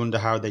always wonder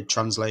how they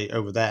translate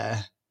over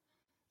there.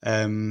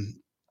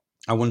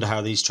 I wonder how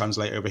these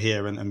translate over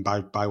here, and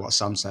by what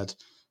Sam said,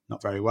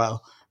 not very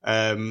well.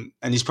 And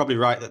he's probably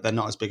right that they're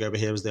not as big over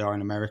here as they are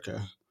in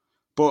America.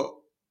 But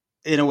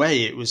in a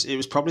way, it was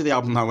probably the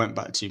album I went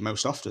back to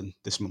most often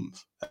this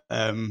month.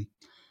 I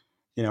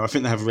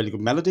think they have really good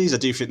melodies. I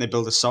do think they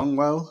build a song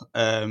well.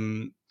 I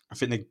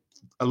think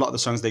a lot of the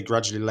songs, they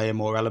gradually layer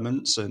more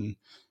elements and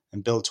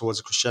build towards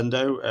a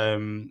crescendo.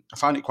 I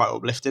found it quite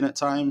uplifting at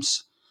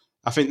times.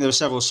 I think there were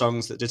several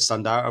songs that did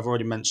stand out. I've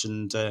already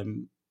mentioned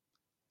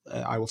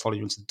I Will Follow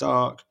You Into the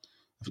Dark.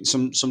 I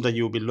think Someday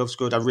You Will Be Loved's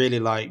good. I really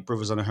like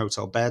Brothers on a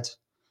Hotel Bed.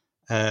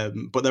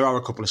 But there are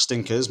a couple of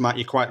stinkers. Matt,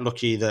 you're quite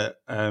lucky that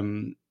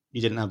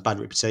you didn't have Bad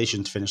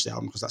Reputation to finish the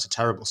album because that's a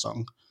terrible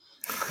song.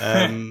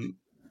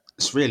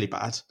 It's really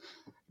bad.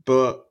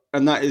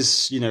 And that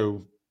is,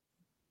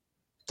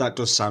 that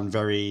does sound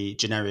very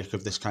generic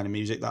of this kind of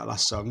music, that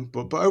last song.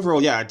 But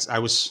overall, yeah, I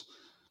was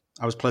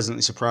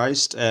pleasantly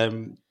surprised.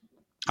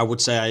 I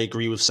would say I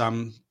agree with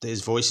Sam that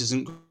his voice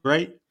isn't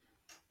great.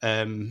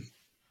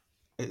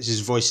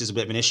 His voice is a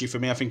bit of an issue for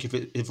me. I think if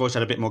his voice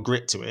had a bit more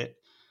grit to it,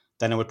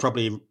 then I would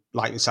probably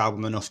like this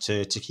album enough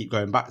to keep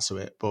going back to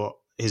it. But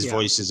his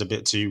voice is a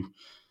bit too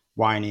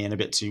whiny and a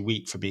bit too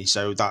weak for me.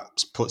 So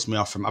that puts me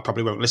off from. I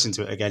probably won't listen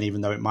to it again,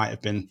 even though it might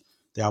have been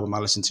the album I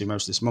listened to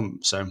most this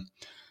month. So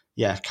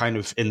yeah, kind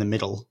of in the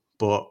middle,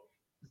 but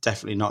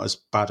definitely not as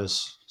bad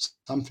as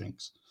Sam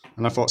thinks.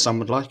 And I thought Sam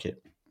would like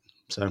it.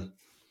 So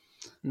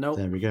nope.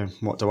 There we go.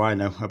 What do I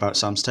know about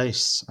Sam's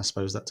tastes? I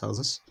suppose that tells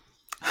us.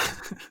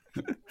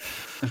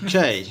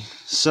 Okay,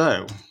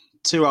 so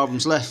 2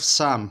 albums left.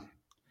 Sam,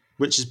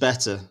 which is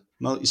better,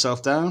 Melt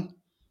Yourself Down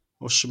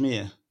or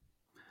Shamir?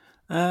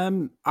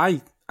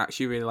 I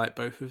actually really like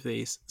both of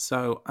these,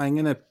 so I'm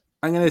gonna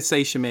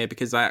say Shamir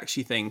because I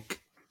actually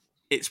think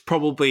it's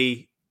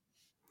probably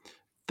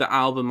the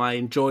album I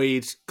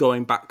enjoyed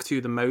going back to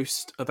the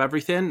most of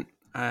everything.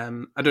 I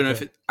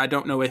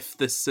don't know if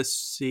the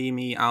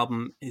Sashimi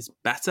album is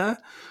better,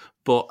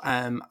 but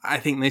I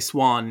think this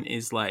one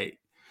is like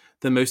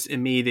the most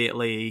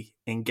immediately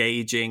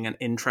engaging and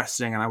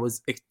interesting, and I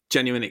was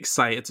genuinely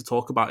excited to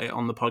talk about it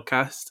on the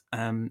podcast.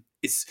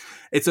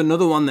 It's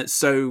another one that's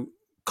so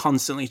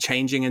constantly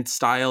changing in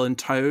style and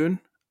tone,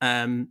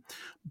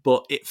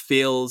 but it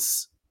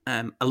feels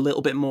a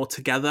little bit more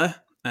together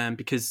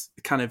because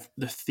kind of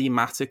the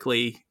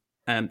thematically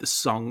the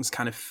songs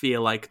kind of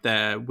feel like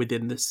they're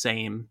within the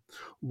same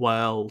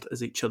world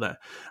as each other.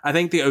 I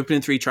think the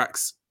opening 3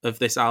 tracks of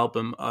this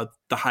album are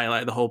the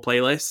highlight of the whole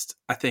playlist.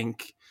 I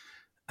think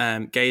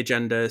Gay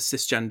Agenda,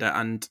 Cisgender,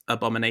 and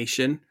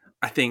Abomination.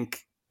 I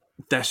think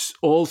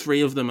all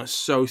 3 of them are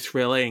so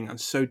thrilling and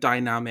so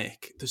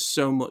dynamic. There's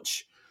so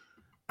much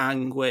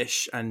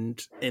anguish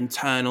and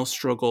internal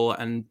struggle,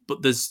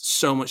 but there's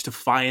so much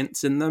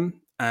defiance in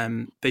them.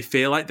 They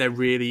feel like they're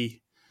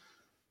really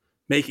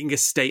making a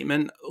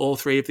statement, all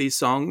 3 of these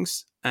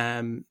songs.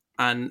 And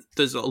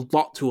there's a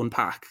lot to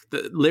unpack.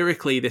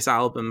 Lyrically, this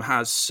album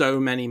has so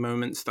many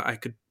moments that I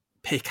could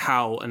pick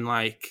out. And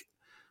like,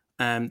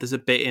 there's a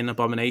bit in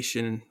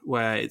Abomination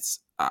where it's,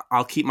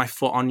 I'll keep my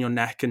foot on your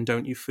neck and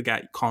don't you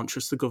forget, you can't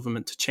trust the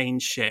government to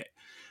change shit.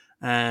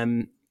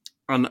 And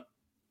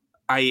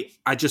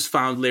I just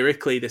found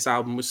lyrically this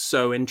album was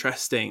so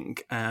interesting.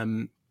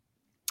 I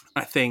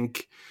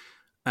think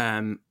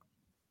I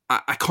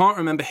can't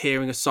remember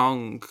hearing a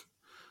song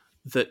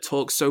that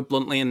talks so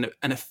bluntly and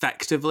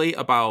effectively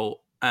about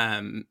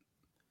kind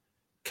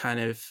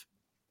of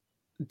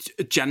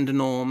gender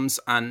norms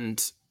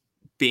and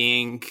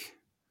being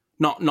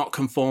not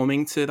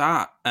conforming to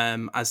that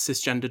as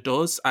cisgender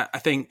does. I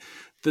think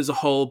there's a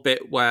whole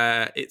bit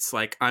where it's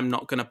like, I'm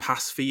not going to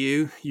pass for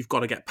you, you've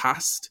got to get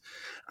past.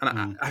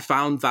 And I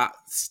found that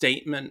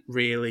statement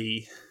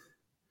really,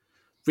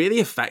 really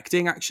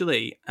affecting,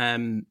 actually,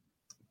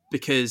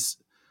 because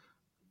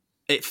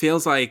it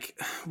feels like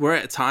we're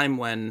at a time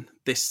when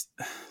there's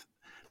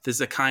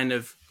a kind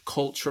of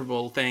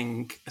cultural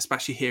thing,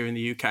 especially here in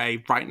the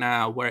UK right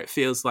now, where it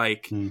feels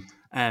like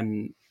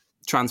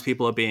trans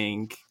people are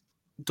being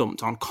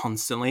dumped on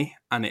constantly,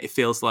 and it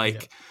feels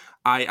like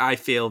I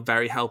feel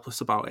very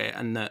helpless about it,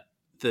 and that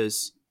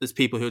there's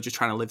people who are just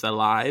trying to live their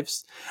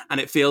lives, and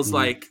it feels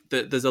like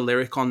there's a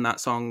lyric on that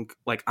song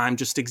like, I'm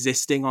just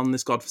existing on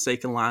this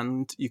godforsaken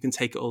land, you can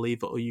take it or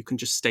leave it, or you can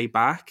just stay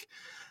back.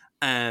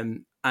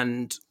 And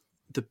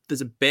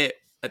there's a bit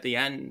at the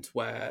end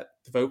where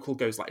the vocal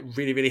goes like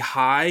really, really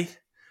high,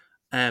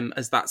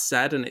 as that's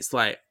said, and it's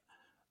like,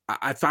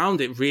 I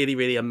found it really,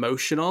 really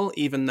emotional,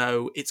 even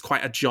though it's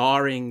quite a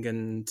jarring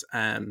and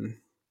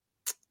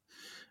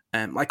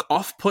like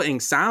off-putting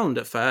sound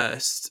at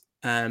first.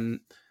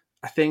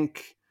 I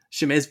think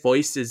Shamir's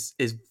voice is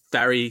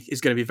going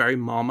to be very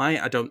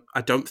Marmite.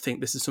 I don't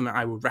think this is something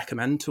I would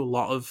recommend to a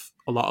lot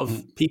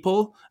of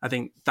people. I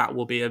think that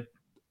will be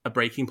a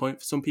breaking point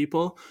for some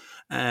people.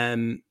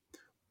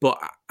 But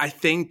I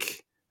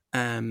think,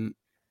 I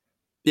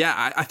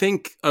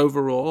think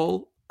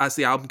overall, as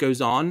the album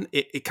goes on,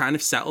 it kind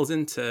of settles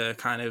into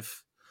kind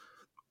of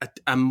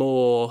a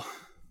more,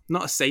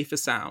 not a safer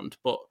sound,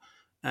 but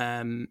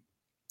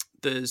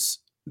there's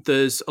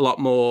a lot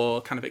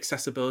more kind of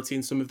accessibility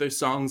in some of those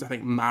songs. I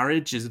think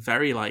Marriage is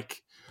very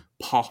like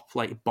pop,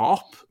 like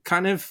bop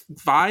kind of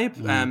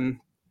vibe.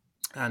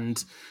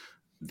 And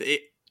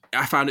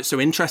I found it so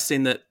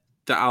interesting that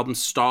the album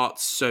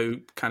starts so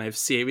kind of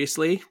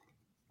seriously,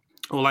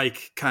 or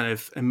like kind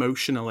of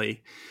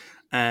emotionally,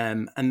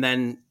 and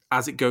then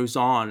as it goes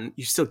on,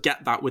 you still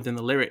get that within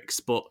the lyrics,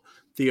 but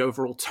the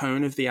overall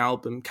tone of the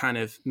album kind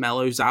of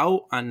mellows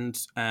out,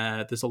 and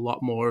there's a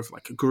lot more of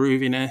like a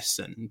grooviness,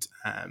 and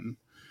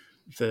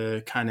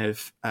the kind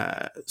of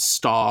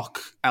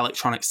stark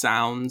electronic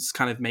sounds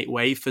kind of make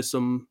way for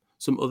some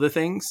other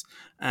things.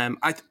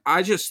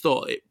 I just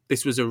thought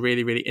this was a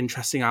really, really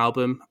interesting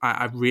album.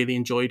 I really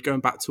enjoyed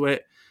going back to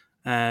it.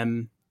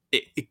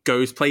 It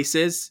goes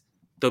places.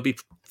 There'll be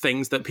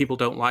things that people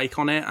don't like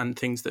on it and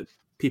things that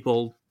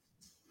people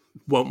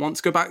won't want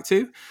to go back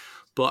to.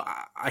 But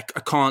I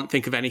can't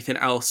think of anything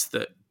else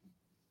that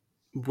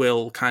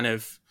will kind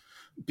of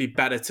be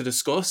better to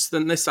discuss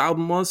than this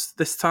album was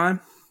this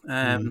time.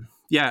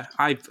 Yeah,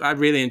 I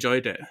really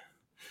enjoyed it.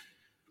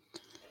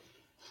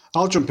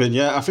 I'll jump in.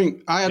 Yeah, I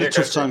think I had Yeah, a go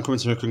tough for it. time coming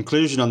to a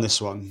conclusion on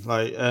this one.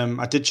 Like,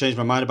 I did change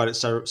my mind about it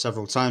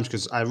several times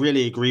because I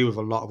really agree with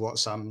a lot of what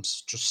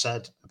Sam's just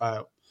said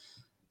about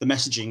the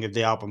messaging of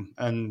the album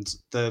and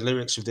the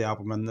lyrics of the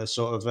album and the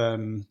sort of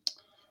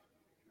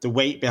the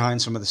weight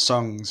behind some of the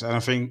songs. And I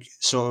think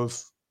sort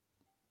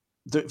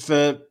of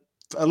for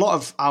a lot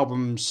of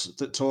albums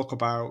that talk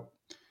about,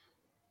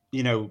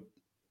 you know,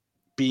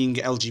 being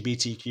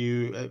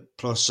LGBTQ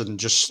plus and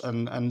just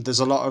and there's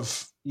a lot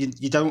of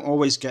you don't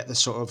always get the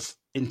sort of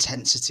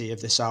intensity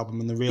of this album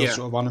and the real Yeah.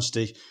 sort of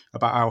honesty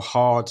about how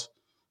hard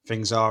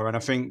things are, and I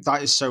think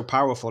that is so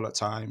powerful at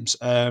times.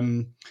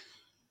 And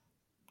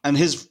I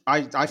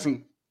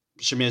think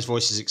Shamir's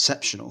voice is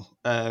exceptional,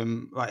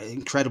 like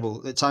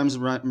incredible. At times,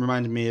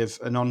 reminded me of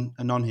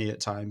Anonhi at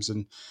times,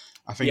 and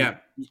I think Yeah.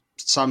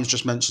 Sam's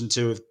just mentioned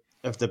two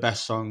of the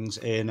best songs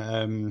in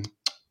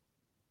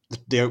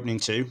the opening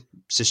two,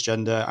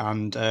 Cisgender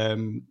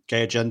and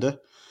Gay Agenda.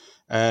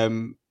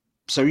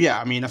 So yeah,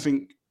 I mean, I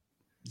think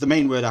the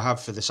main word I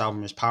have for this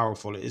album is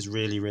powerful. It is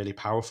really, really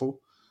powerful.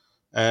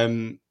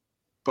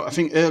 But I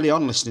think early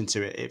on listening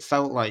to it, it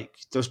felt like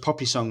those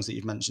poppy songs that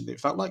you've mentioned,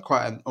 it felt like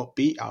quite an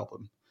upbeat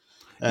album.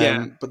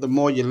 Yeah. But the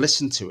more you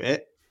listen to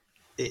it,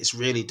 it's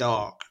really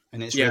dark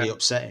and it's Yeah. really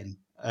upsetting.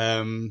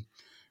 And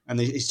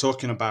he's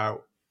talking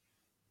about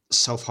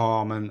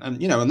self-harm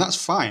and you know, and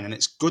that's fine. And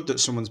it's good that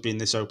someone's being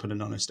this open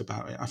and honest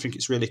about it. I think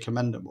it's really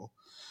commendable.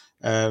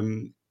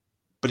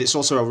 But it's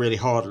also a really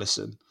hard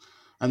listen.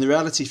 And the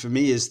reality for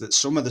me is that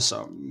some of the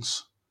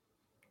songs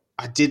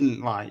I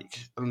didn't like,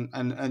 and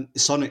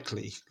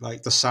sonically,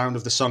 like the sound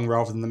of the song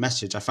rather than the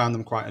message, I found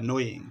them quite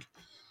annoying.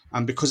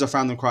 And because I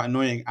found them quite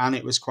annoying and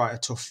it was quite a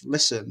tough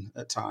listen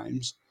at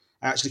times,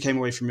 I actually came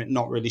away from it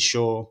not really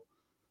sure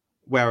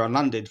where I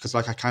landed because,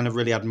 like, I kind of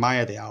really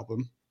admire the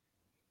album,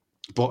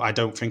 but I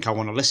don't think I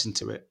want to listen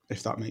to it,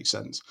 if that makes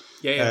sense.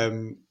 Yeah.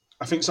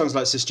 I think songs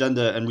like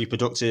Cisgender and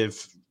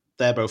Reproductive,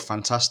 they're both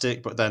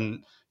fantastic. But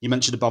then you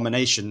mentioned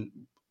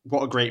Abomination.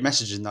 What a great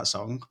message in that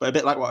song. But a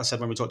bit like what I said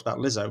when we talked about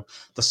Lizzo,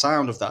 the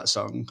sound of that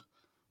song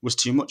was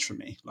too much for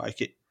me.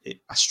 Like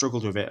I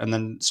struggled with it. And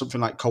then something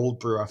like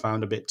Cold Brew I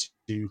found a bit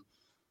too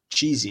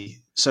cheesy.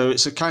 So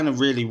it's a kind of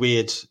really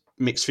weird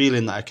mixed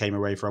feeling that I came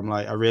away from.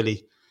 Like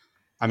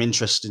I'm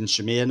interested in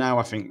Shamir now.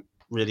 I think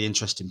really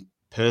interesting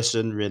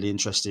person, really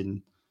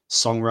interesting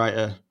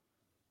songwriter.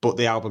 But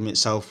the album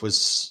itself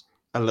was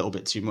a little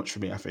bit too much for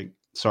me, I think.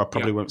 So I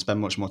probably won't spend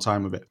much more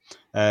time with it.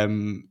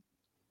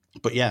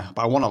 But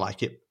I want to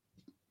like it,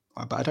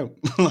 but I don't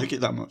like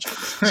it that much.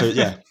 So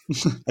yeah,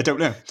 I don't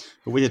know.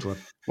 A weird one.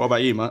 What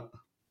about you, Matt?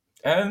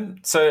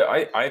 So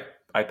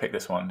I picked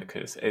this one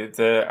because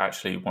they're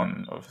actually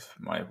one of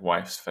my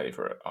wife's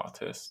favorite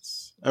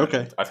artists.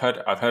 Okay. I've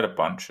heard a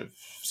bunch of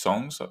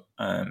songs,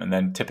 and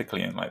then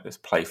typically in like this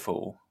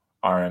playful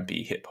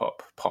R&B hip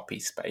hop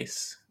poppy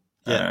space.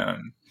 Yeah.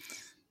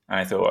 And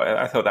I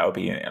thought that would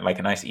be like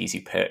a nice easy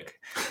pick.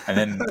 And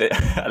then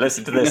I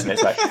listened to this, and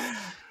it's like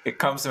it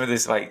comes with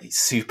this like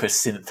super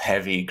synth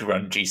heavy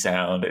grungy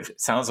sound. It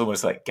sounds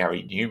almost like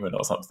Gary Newman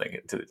or something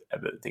to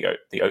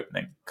the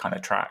opening kind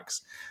of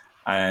tracks.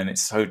 And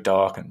it's so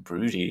dark and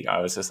broody.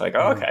 I was just like,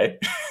 oh, okay.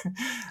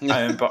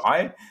 But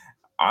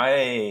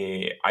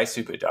I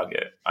super dug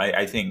it.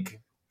 I think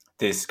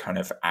this kind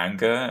of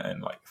anger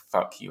and like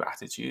fuck you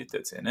attitude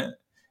that's in it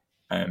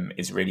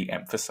is really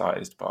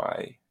emphasized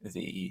by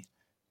the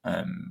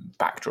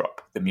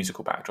backdrop, the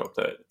musical backdrop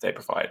that they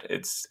provide.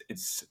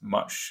 It's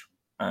much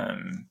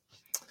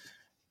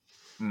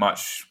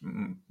much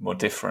more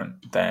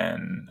different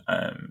than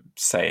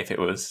say if it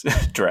was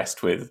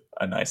dressed with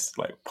a nice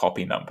like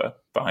poppy number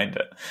behind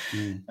it.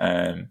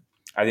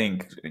 I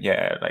think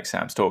like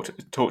Sam's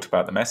talked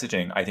about the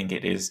messaging. I think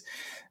it is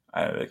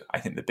I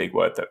think the big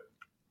word that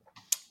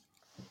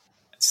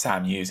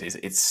Sam uses,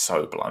 it's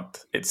so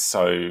blunt, it's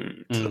so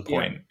to the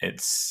point.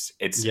 It's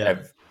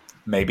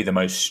maybe the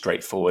most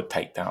straightforward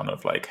takedown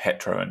of like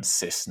hetero and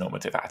cis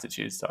normative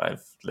attitudes that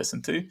I've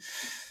listened to.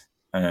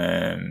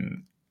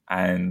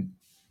 And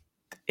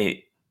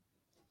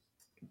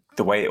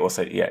the way it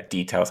also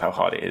details how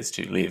hard it is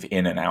to live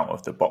in and out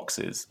of the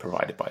boxes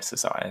provided by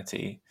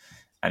society,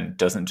 and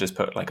doesn't just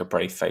put like a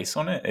brave face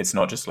on it. It's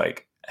not just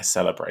like a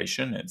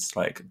celebration. It's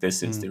like,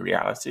 this is the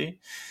reality,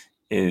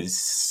 is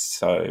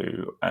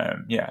so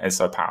it's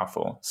so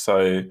powerful.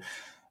 So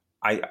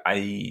I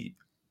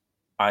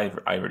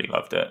really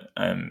loved it.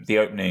 The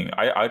opening,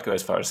 I'd go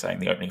as far as saying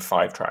the opening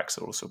 5 tracks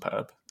are all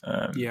superb.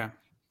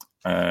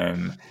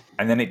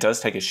 And then it does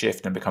take a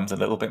shift and becomes a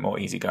little bit more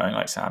easygoing,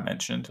 like Sam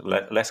mentioned,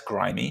 less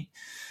grimy.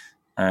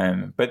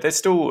 But there's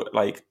still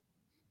like,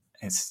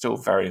 it's still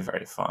very,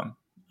 very fun.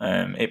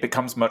 It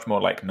becomes much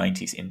more like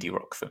 90s indie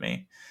rock for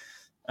me.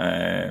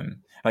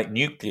 Like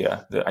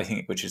Nuclear, I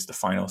think, which is the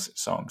final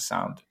song,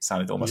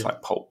 sounded almost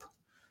like Pulp.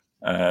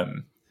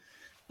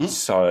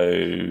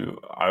 So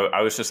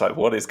I was just like,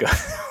 what is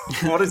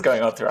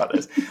going on throughout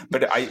this?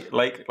 But I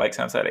like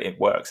Sam said, it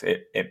works.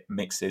 It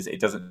mixes. It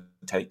doesn't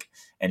take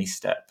any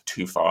step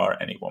too far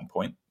at any one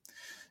point.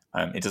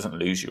 It doesn't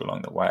lose you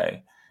along the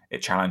way.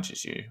 It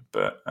challenges you,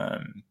 but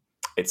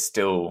it's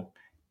still,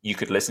 you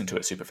could listen to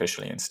it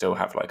superficially and still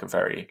have like a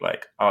very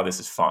like, oh, this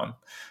is fun,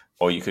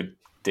 or you could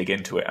dig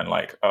into it and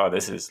like, oh,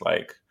 this is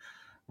like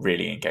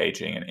really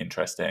engaging and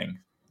interesting,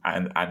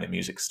 and the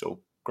music's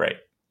still great.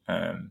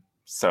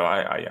 So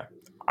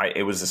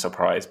it was a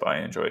surprise, but I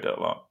enjoyed it a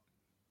lot.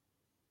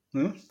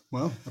 Yeah,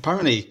 well,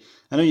 apparently,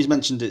 I know you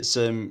mentioned it's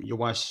one of your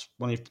wife's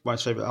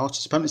favorite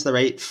artists. Apparently, it's their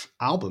 8th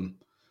album.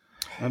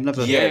 I've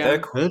never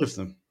heard of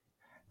them.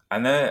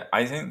 And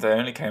I think they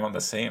only came on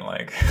the scene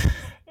like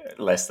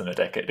less than a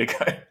decade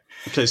ago.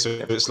 Okay, so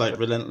it's like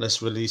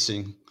relentless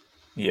releasing.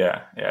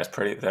 Yeah, it's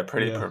pretty. They're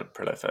pretty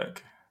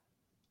prolific.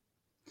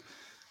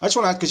 I just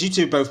want to add, because you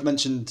two both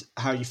mentioned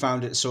how you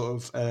found it sort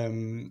of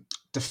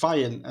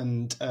defiant,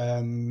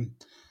 and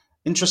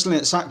interestingly,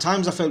 at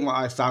times I think what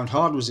I found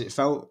hard was it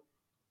felt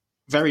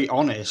very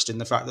honest in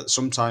the fact that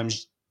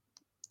sometimes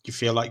you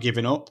feel like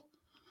giving up.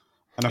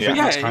 And I think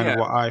that's kind of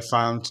what I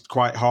found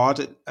quite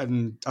hard.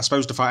 And I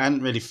suppose defiant, I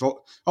hadn't really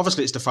thought,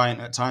 obviously it's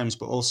defiant at times,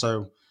 but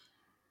also,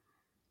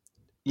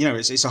 you know,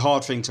 it's a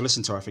hard thing to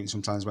listen to, I think,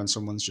 sometimes when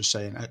someone's just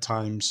saying, at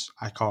times,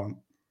 I can't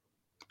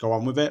go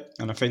on with it.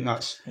 And I think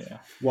that's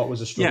what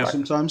was a struggle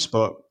sometimes,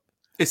 but...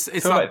 It's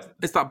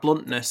that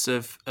bluntness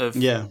of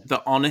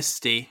the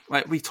honesty.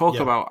 Like we talk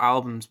about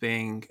albums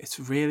being, it's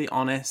really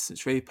honest,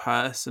 it's really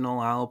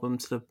personal album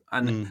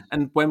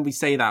and when we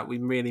say that, we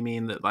really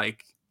mean that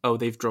like, oh,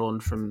 they've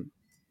drawn from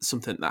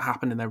something that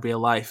happened in their real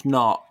life,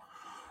 not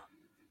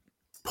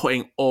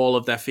putting all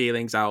of their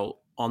feelings out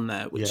on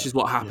there, which is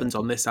what happens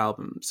on this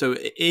album. So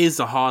it is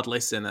a hard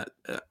listen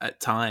at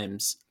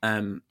times,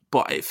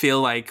 but I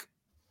feel like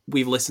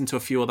we've listened to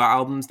a few other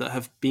albums that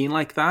have been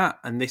like that,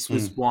 and this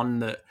was one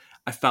that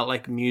I felt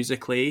like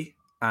musically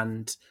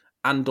and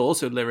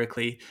also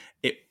lyrically,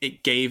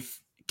 it gave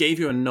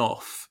you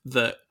enough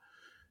that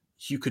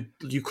you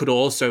could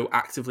also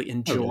actively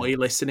enjoy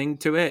listening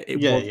to it.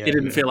 It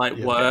didn't feel like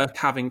work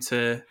having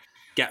to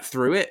get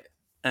through it,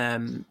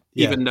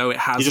 even though it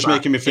has. You're just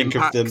making me think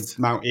of the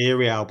Mount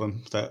Eerie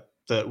album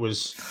that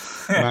was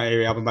Mount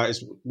Eerie album,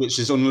 which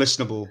is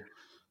unlistenable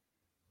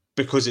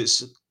because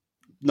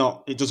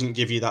it doesn't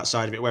give you that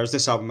side of it. Whereas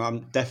this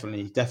album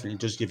definitely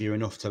does give you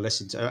enough to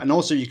listen to. And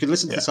also you could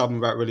listen to this album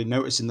without really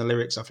noticing the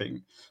lyrics, I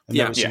think, and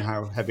noticing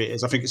how heavy it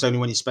is. I think it's only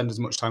when you spend as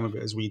much time with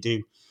it as we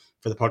do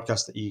for the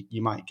podcast that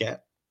you might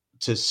get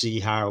to see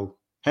how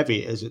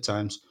heavy it is at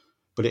times.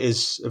 But it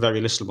is a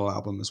very listenable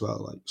album as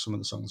well. Like some of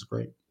the songs are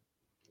great.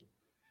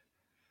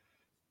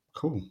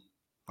 Cool.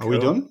 Are we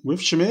done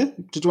with Shamir?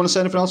 Did you want to say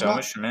anything else,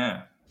 Matt?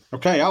 Shamir.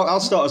 Okay, I'll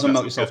start as I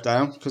Melt Yourself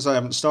Down because I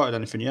haven't started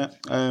anything yet.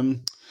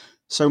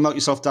 So Melt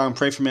Yourself Down,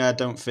 Pray For Me, I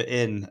Don't Fit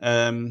In.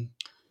 The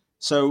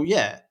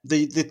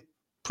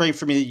Pray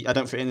For Me, I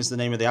Don't Fit In is the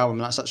name of the album.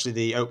 And that's actually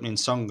the opening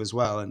song as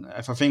well. And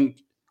I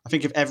think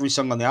if every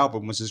song on the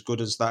album was as good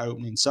as that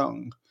opening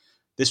song,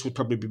 this would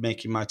probably be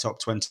making my top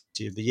 20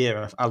 of the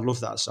year. I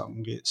love that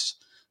song. It's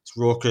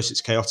raucous,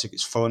 it's chaotic,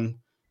 it's fun.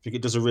 I think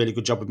it does a really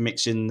good job of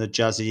mixing the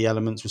jazzy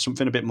elements with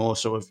something a bit more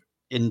sort of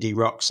indie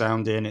rock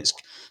sounding. It's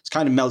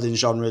kind of melding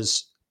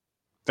genres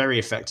very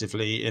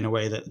effectively in a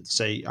way that,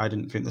 say, I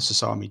didn't think the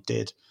Sasami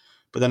did.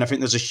 But then I think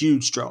there's a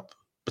huge drop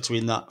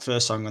between that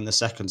first song and the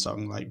second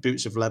song. Like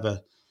Boots of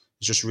Leather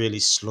is just really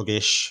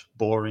sluggish,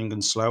 boring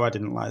and slow. I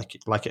didn't like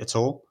it at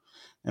all.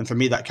 And for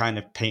me, that kind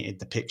of painted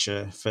the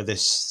picture for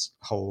this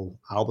whole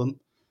album.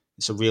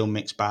 It's a real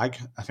mixed bag.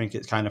 I think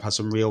it kind of has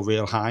some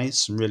real highs,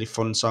 some really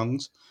fun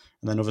songs,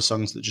 and then other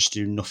songs that just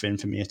do nothing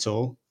for me at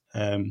all.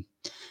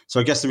 So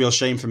I guess the real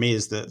shame for me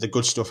is that the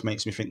good stuff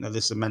makes me think that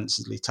this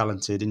immensely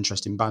talented,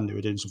 interesting band who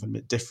are doing something a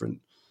bit different,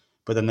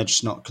 but then they're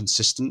just not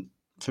consistent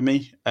for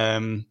me.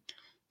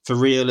 For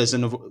Real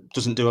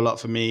doesn't do a lot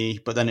for me,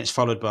 but then it's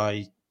followed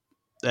by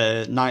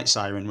Night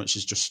Siren, which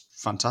is just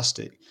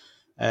fantastic.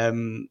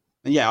 I'm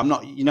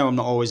not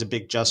always a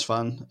big jazz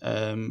fan,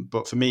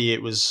 but for me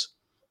it was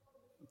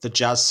the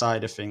jazz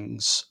side of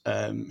things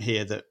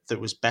here that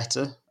was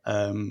better.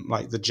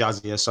 Like the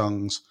jazzier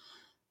songs,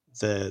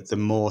 the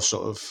more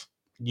sort of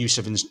use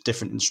of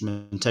different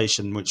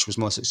instrumentation, which was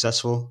more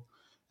successful.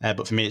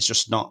 But for me, it's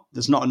just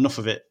there's not enough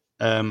of it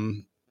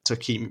to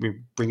keep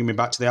bringing me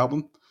back to the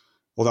album.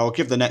 Although I'll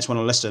give the next one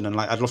a listen, and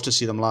I'd love to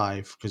see them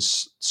live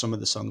because some of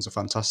the songs are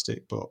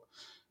fantastic. But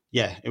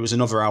yeah, it was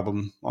another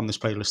album on this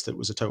playlist that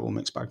was a total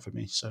mixed bag for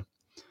me. So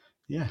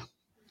yeah,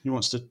 who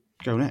wants to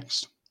go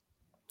next?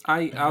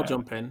 I'll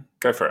jump in.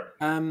 Go for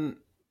it.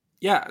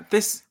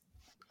 This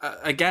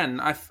again,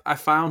 I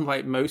found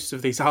like most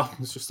of these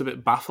albums just a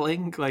bit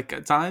baffling, like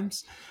at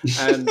times,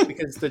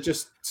 because they're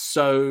just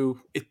so.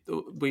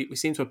 We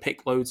seem to have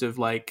picked loads of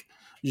like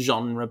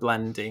genre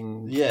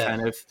blending,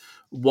 kind of.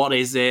 What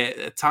is it?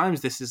 At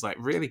times, this is like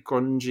really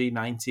grungy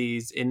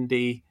 90s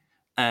indie,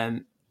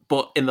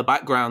 but in the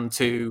background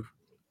to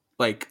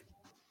like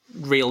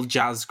real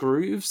jazz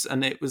grooves,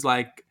 and it was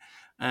like.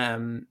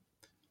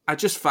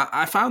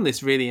 I found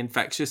this really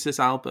infectious, this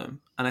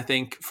album, and I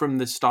think from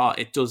the start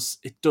it does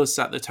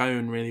set the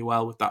tone really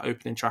well with that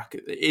opening track.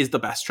 It is the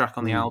best track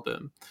on the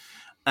album,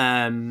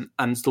 and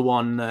it's the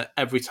one that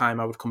every time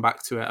I would come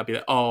back to it, I'd be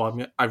like,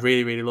 oh, I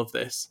really really love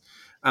this.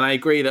 And I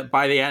agree that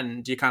by the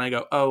end, you kind of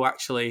go, oh,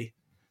 actually,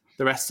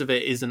 the rest of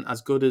it isn't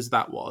as good as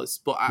that was.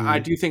 But I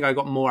do think I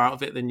got more out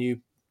of it than you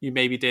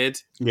maybe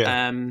did.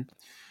 Yeah.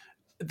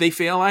 They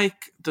feel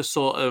like the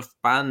sort of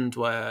band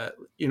where,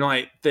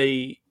 like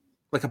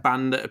like a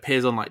band that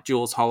appears on like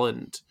Jules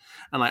Holland,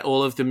 and like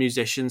all of the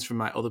musicians from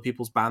like other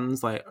people's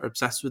bands like are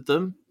obsessed with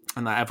them,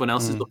 and like everyone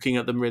else is looking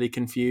at them really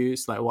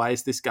confused. Like, why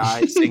is this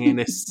guy singing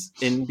this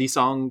indie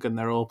song and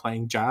they're all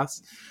playing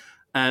jazz?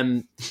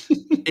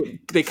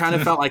 They kind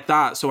of felt like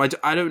that. So I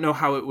don't know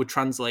how it would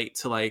translate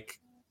to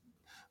like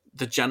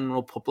the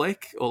general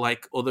public or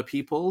like other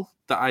people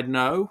that I'd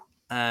know.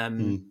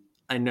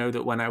 I know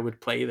that when I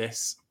would play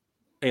this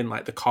in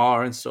like the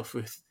car and stuff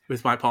with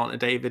my partner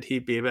David,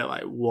 he'd be a bit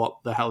like,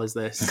 what the hell is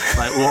this?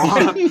 Like,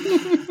 what?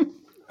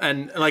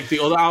 And like the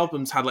other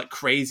albums had like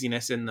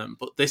craziness in them,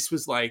 but this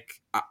was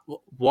like,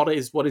 what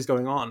is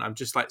going on? I'm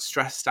just like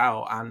stressed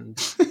out and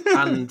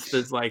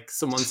there's like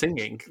someone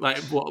singing. Like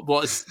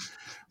what is?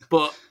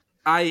 But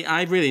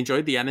I really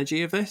enjoyed the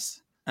energy of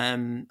this.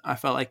 I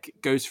felt like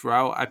it goes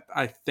throughout.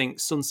 I think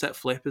Sunset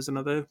Flip is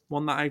another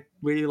one that I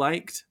really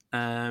liked.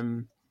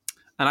 And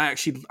I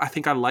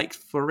think I liked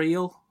For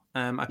Real.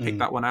 I picked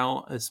that one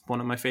out as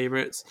one of my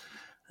favorites.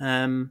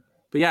 But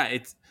yeah,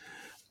 it's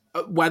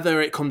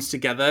whether it comes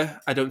together.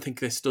 I don't think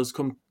this does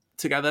come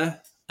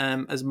together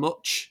as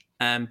much.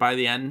 By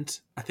the end,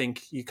 I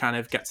think you kind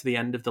of get to the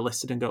end of the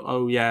list and go,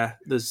 oh yeah,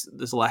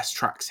 there's less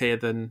tracks here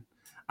than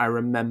I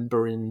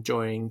remember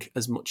enjoying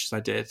as much as I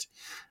did.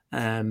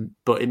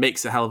 But it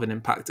makes a hell of an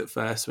impact at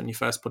first when you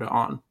first put it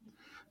on.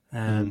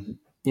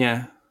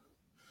 Yeah.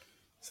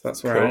 So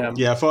that's where I am.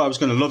 Yeah, I thought I was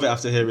going to love it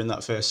after hearing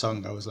that first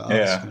song. I was like,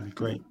 this is going to be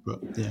great.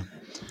 But yeah.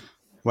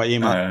 What are you,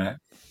 Matt?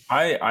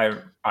 I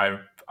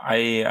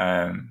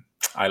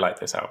like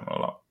this album a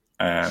lot.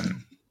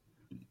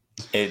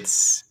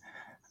 It's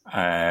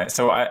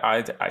so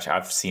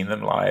I've seen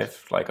them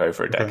live like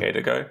over a decade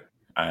ago.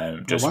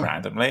 Just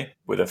randomly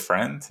with a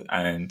friend,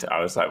 and I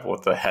was like,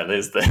 what the hell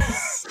is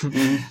this?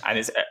 And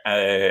it's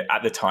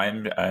at the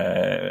time,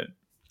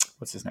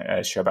 what's his name?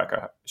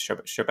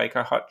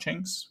 Shabaka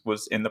Hutchings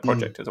was in the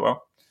project as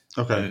well.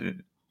 Okay.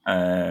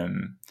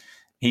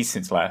 He's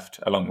since left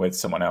along with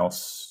someone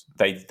else.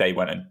 They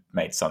went and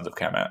made Sons of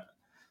Kemet.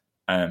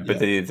 But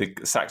the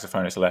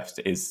saxophonist left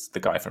is the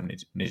guy from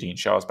Nadine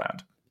Shah's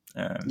band.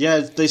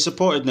 They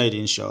supported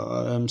Nadine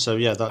Shah. So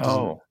yeah, that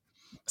doesn't...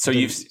 So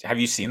have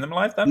you seen them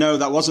live then? No,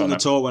 that wasn't the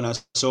tour when I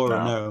saw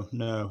her.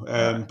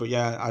 No. But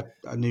yeah,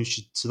 I knew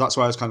she. So that's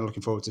why I was kind of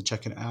looking forward to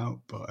checking it out.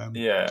 But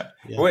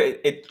well,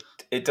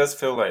 it does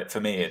feel like,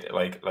 for me, it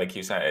like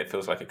you said, it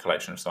feels like a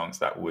collection of songs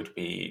that would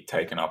be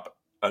taken up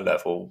a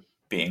level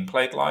being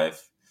played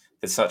live.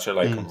 There's such a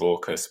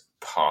raucous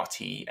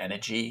party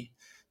energy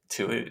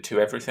to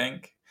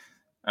everything,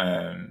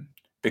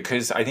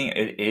 because I think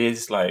it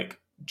is like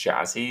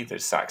jazzy. The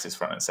sax is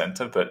front and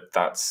center, but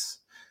that's.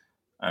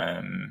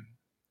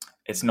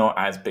 It's not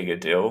as big a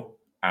deal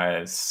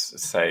as,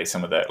 say,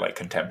 some of the like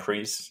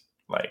contemporaries,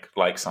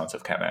 like Sons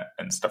of Kemet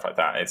and stuff like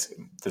that.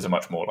 There's a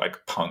much more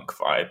like punk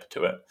vibe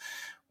to it,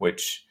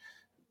 which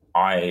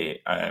I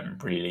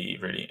really,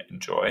 really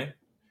enjoy,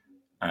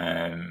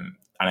 and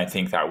I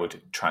think that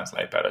would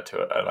translate better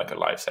to a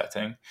live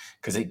setting,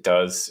 because it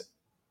does.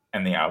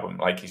 And the album,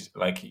 like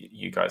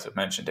you guys have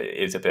mentioned, it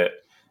is a bit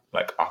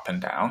like up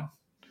and down.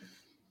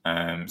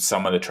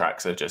 Some of the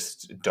tracks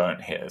just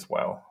don't hit as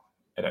well,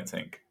 I don't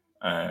think.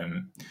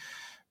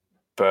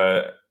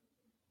 But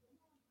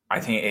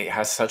I think it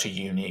has such a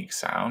unique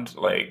sound,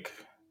 and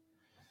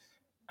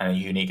a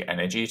unique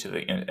energy to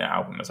the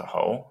album as a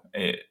whole.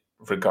 It,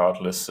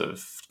 regardless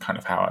of kind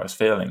of how I was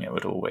feeling, it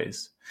would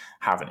always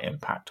have an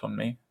impact on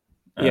me.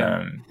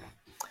 Yeah.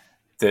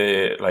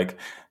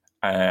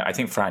 I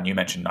think, Fran, you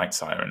mentioned Night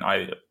Siren.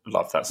 I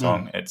love that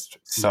song. It's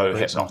so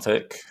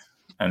hypnotic. Song.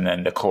 And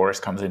then the chorus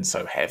comes in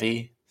so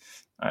heavy.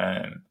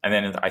 And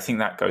then I think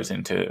that goes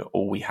into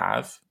All We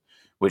Have,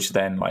 which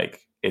then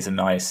is a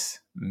nice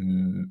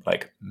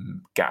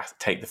gas,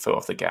 take the foot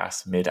off the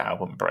gas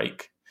mid-album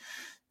break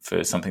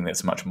for something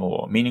that's much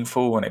more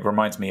meaningful. And it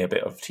reminds me a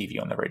bit of TV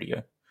on the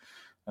Radio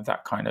and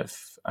that kind of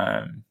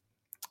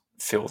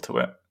feel to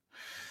it.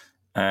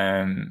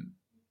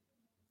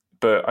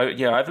 But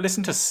I've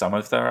listened to some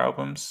of their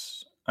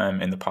albums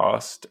in the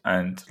past,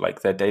 and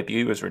their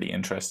debut was really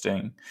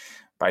interesting.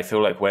 But I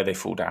feel like where they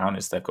fall down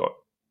is they've got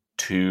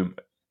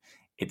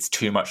it's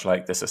too much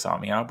like the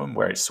Sasami album,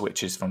 where it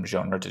switches from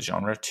genre to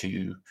genre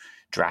too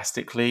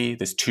drastically.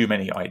 There's too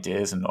many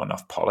ideas and not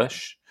enough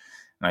polish.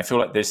 And I feel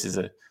like this is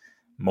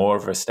more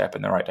of a step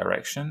in the right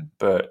direction.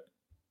 But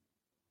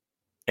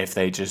if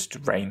they just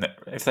rein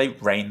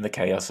the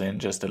chaos in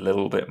just a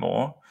little bit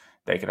more,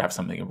 they could have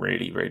something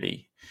really,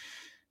 really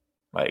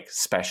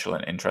special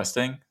and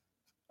interesting.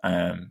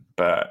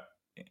 But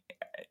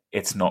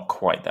it's not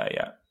quite there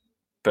yet.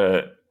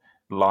 But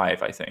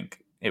live, I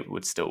think it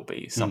would still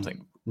be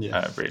something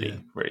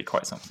really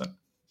quite something.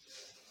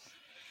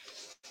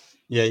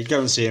 Yeah, you'd go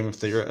and see him if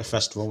they're at a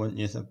festival, wouldn't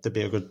you? They'd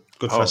be a good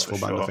festival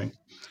band, I think.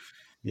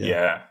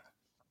 Yeah.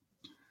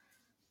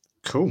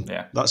 Cool.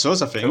 Yeah. That's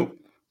us, I think. Cool.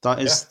 that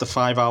is the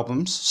 5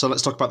 albums. So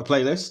let's talk about the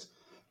playlist.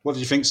 What did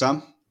you think,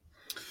 Sam?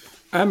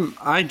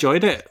 I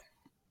enjoyed it.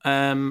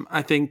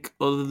 I think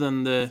other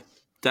than the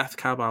Death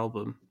Cab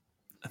album,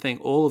 I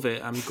think all of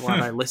it I'm glad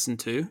I listened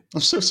to.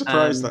 I'm so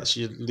surprised that's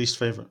your least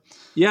favourite.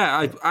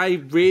 Yeah,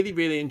 I really,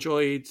 really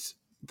enjoyed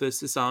the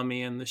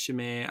Sasami and the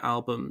Shamir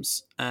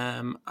albums.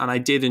 And I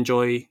did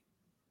enjoy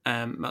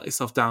Melt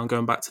Yourself Down,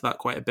 going back to that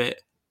quite a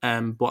bit.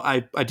 But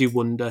I do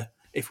wonder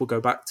if we'll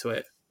go back to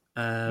it.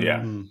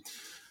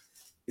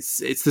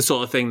 It's the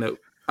sort of thing that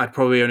I'd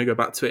probably only go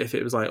back to it if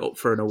it was like up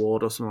for an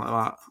award or something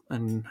like that,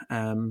 and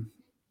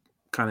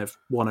kind of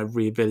want to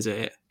revisit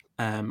it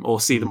or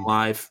see them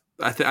live.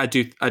 I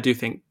do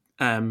think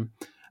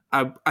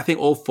I think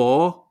all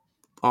 4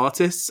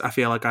 artists, I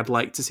feel like I'd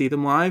like to see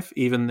them live,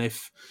 even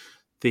if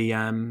the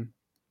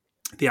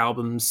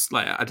albums,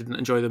 like, I didn't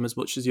enjoy them as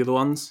much as the other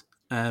ones.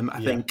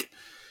 I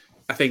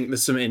think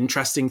there's some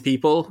interesting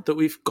people that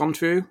we've gone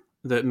through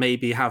that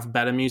maybe have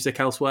better music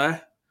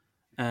elsewhere.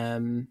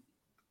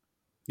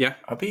 Yeah,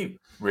 I'd be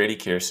really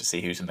curious to see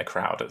who's in the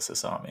crowd at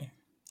Sasami.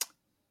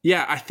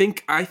 Yeah, I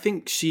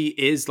think she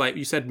is, like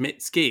you said,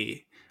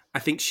 Mitski. I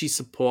think she's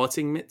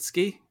supporting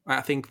Mitski. I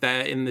think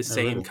they're in the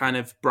same kind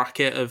of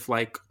bracket of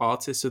like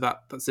artists, so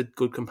that's a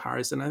good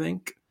comparison, I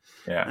think.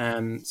 Yeah.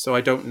 So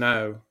I don't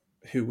know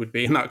who would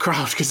be in that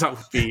crowd, because that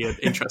would be an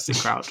interesting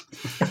crowd.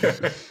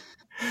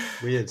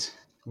 Weird.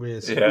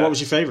 Yeah. What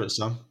was your favourite,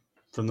 Sam,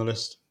 from the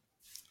list?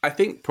 I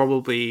think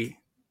probably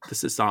the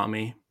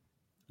Sasami.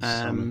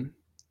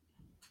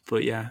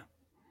 But yeah.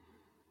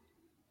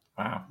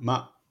 Wow.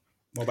 Matt,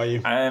 what about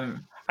you?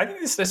 I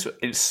think this list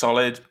is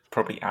solid,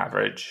 probably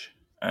average.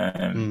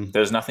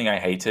 There's nothing I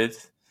hated,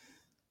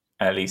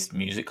 at least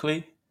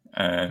musically.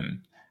 There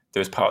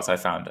was parts I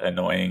found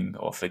annoying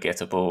or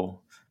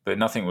forgettable, but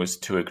nothing was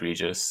too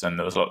egregious, and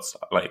there was lots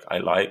like I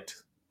liked.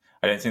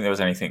 I don't think there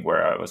was anything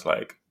where I was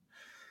like,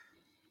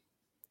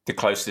 the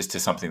closest to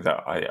something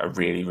that I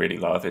really, really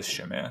love is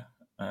Shamir.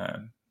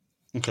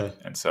 Okay.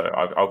 And so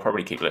I'll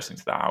probably keep listening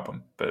to that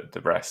album, but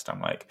the rest I'm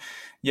like,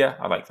 yeah,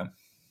 I like them.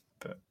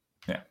 But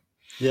yeah.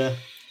 Yeah.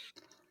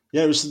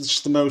 Yeah, it was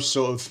just the most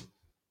sort of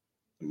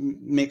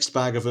mixed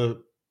bag of a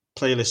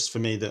playlist for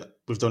me that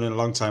we've done in a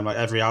long time. Like,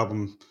 every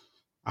album,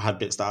 I had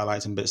bits that I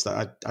liked and bits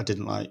that I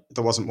didn't like.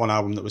 There wasn't one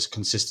album that was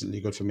consistently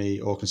good for me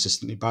or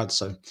consistently bad,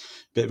 so a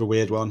bit of a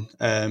weird one.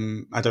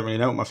 I don't really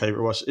know what my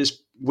favourite was. It's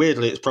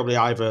probably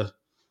either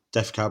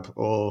Def Cab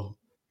or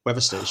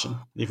Weather Station,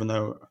 even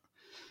though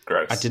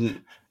Gross. I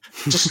didn't,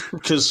 just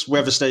because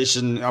Weather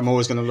Station, I'm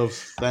always going to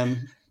love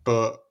them,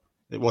 but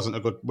it wasn't a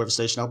good Weather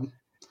Station album.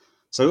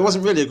 So it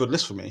wasn't really a good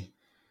list for me.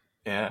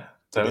 Yeah,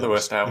 they were the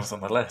worst albums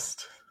on the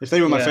list. If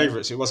they were my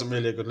favourites, it wasn't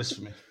really a good list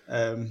for me.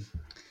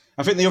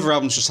 I think the other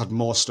albums just had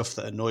more stuff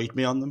that annoyed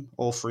me on them.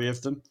 All 3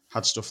 of them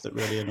had stuff that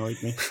really annoyed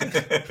me,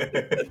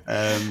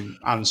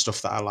 and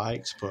stuff that I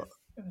liked. But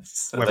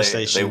so Weather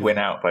Station, they win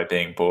out by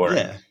being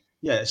boring.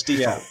 Yeah, it's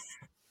default.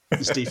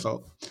 It's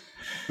default.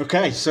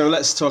 Okay, so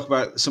let's talk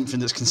about something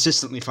that's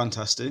consistently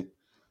fantastic,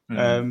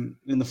 in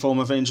the form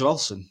of Angel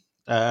Olsen.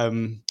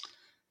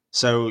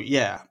 So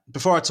yeah,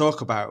 before I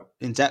talk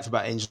in depth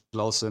about Angel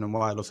Olsen and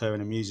why I love her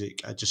and her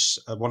music, I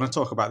want to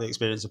talk about the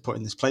experience of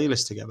putting this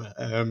playlist together.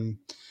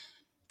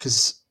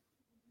 Because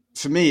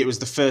for me, it was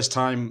the first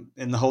time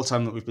in the whole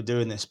time that we've been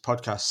doing this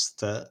podcast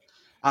that,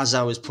 as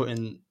I was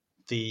putting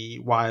the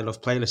Why I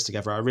Love playlist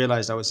together, I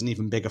realized I was an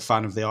even bigger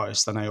fan of the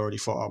artist than I already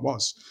thought I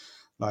was.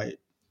 Like,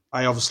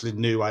 I obviously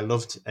knew I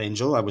loved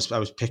Angel. I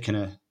was picking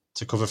her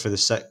to cover for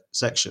this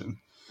section.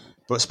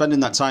 But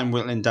spending that time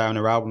whittling down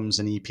her albums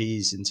and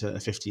EPs into a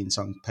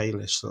 15-song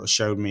playlist sort of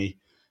showed me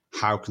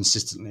how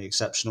consistently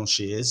exceptional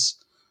she is.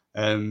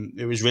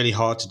 It was really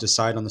hard to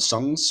decide on the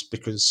songs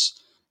because,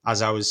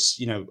 as I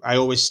was, I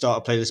always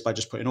start a playlist by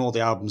just putting all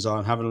the albums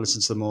on, having a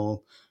listen to them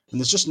all, and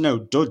there's just no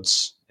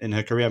duds in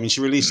her career. I mean,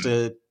 she released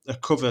a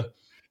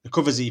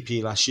covers EP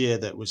last year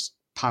that was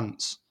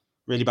pants,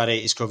 really bad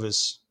 80s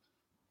covers,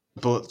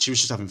 but she was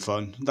just having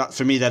fun. That,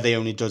 for me, they're the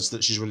only duds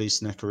that she's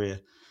released in her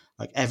career.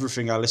 Like,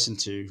 everything I listened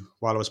to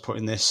while I was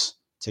putting this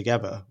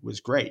together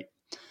was great.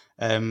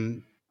 So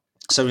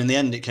in the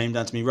end, it came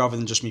down to me, rather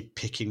than just me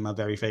picking my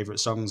very favourite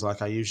songs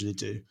like I usually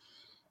do,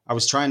 I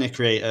was trying to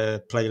create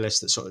a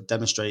playlist that sort of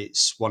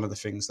demonstrates one of the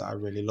things that I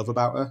really love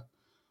about her.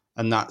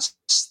 And that's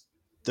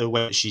the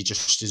way she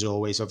just is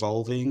always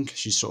evolving.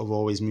 She's sort of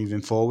always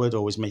moving forward,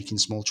 always making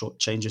small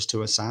changes to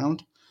her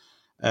sound.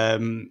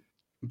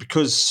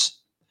 Because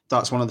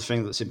that's one of the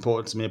things that's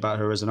important to me about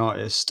her as an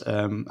artist,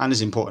 and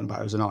is important about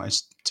her as an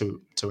artist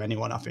to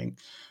anyone, I think.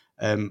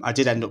 I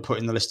did end up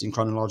putting the list in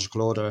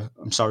chronological order.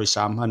 I'm sorry,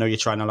 Sam. I know you're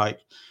trying to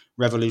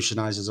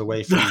revolutionize us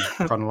away from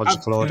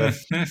chronological order.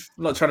 I'm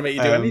not trying to make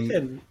you do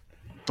anything.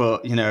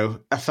 But,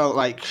 I felt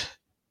like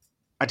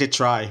I did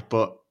try,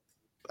 but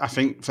I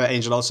think for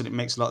Angel Olsen, it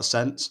makes a lot of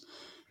sense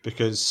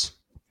because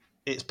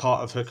it's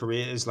part of her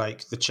career, is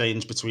the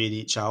change between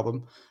each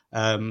album.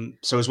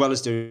 So as well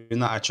as doing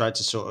that, I tried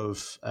to sort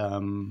of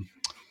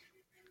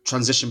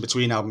transition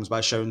between albums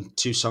by showing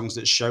 2 songs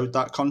that showed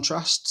that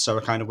contrast. So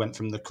I kind of went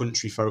from the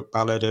country folk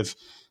ballad of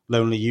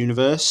Lonely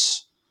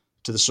Universe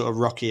to the sort of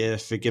rockier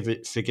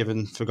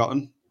Forgiven,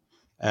 Forgotten.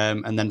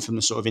 And then from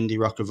the sort of indie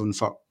rock of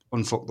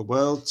Unfuck the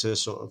World to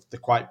sort of the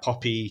quite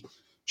poppy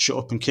Shut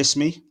Up and Kiss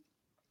Me.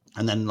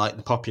 And then like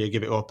the poppier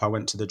Give It Up, I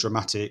went to the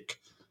dramatic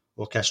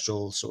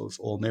orchestral sort of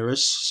All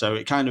Mirrors. So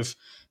it kind of,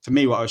 for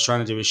me, what I was trying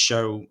to do is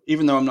show,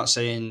 even though I'm not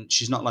saying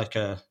she's not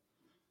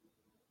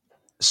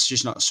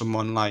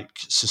someone like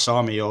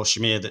Sasami or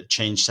Shamir that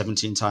changed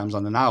 17 times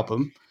on an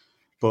album,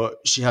 but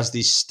she has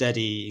these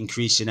steady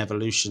increasing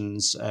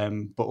evolutions,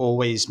 but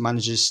always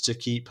manages to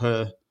keep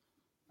her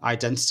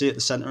identity at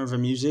the center of her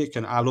music.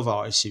 And I love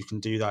artists who can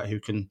do that, who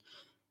can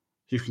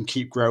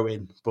keep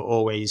growing, but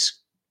always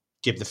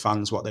give the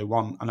fans what they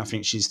want. And I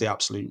think she's the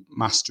absolute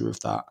master of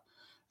that.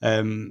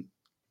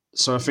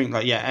 So I think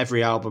that, yeah,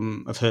 every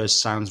album of hers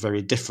sounds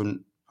very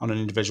different on an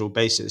individual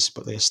basis,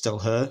 but they're still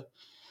her.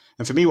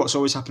 And for me, what's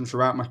always happened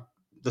throughout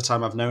the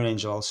time I've known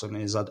Angel Olsen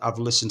is I've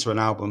listened to an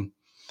album,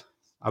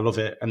 I love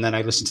it, and then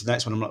I listen to the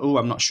next one, I'm like, oh,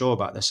 I'm not sure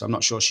about this. I'm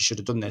not sure she should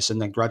have done this.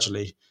 And then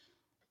gradually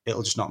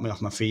it'll just knock me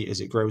off my feet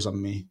as it grows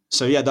on me.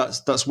 So yeah,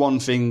 that's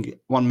one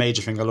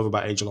major thing I love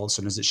about Angel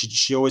Olsen is that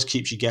she always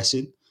keeps you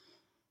guessing,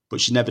 but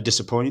she never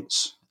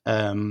disappoints.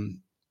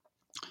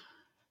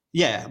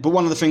 Yeah, but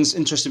one of the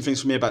interesting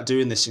things for me about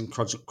doing this in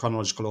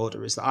chronological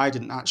order is that I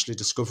didn't actually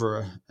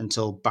discover her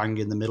until bang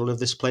in the middle of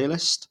this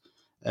playlist.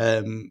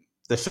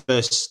 The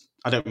first,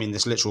 I don't mean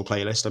this literal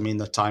playlist, I mean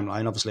the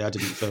timeline. Obviously, I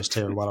didn't first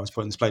hear her while I was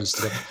putting this playlist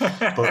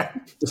together. But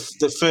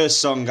the first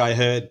song I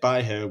heard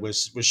by her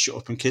was Shut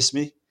Up and Kiss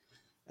Me.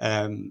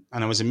 And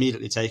I was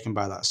immediately taken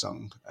by that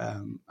song.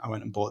 I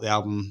went and bought the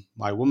album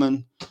My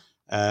Woman.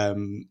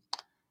 And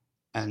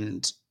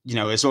you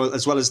know, as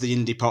well as the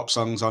indie pop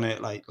songs on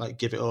it, like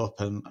Give It Up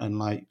and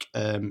like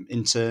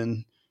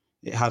Intern,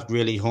 it had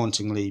really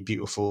hauntingly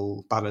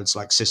beautiful ballads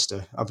like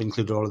Sister. I've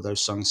included all of those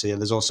songs here.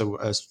 There's also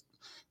a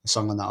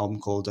song on that album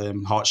called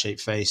Heart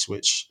Shaped Face,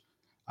 which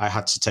I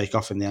had to take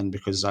off in the end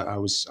because I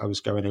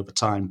was going over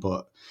time.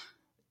 But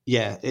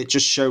yeah, it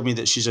just showed me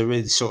that she's a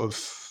really sort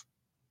of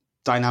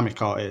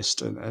dynamic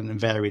artist and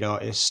varied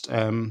artist.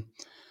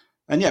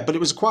 And yeah, but it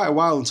was quite a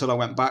while until I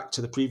went back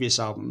to the previous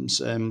albums,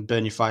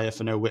 Burn Your Fire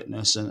for No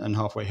Witness and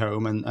Halfway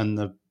Home, and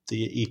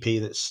the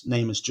EP that's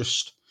name has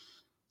just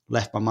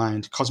left my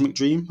mind. Cosmic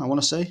Dream, I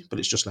want to say, but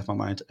it's just left my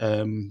mind.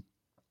 And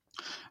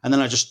then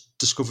I just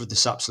discovered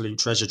this absolute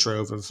treasure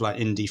trove of like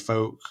indie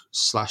folk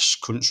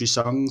 / country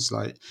songs.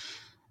 Like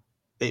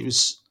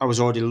I was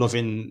already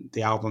loving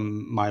the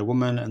album My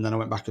Woman, and then I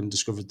went back and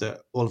discovered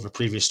that all of her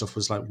previous stuff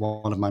was like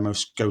one of my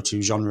most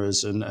go-to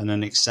genres and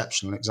an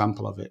exceptional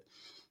example of it.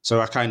 So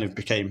I kind of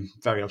became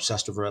very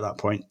obsessed with her at that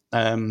point.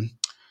 I've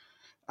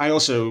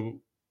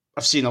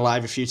seen her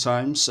live a few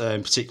times,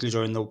 particularly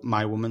during the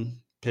My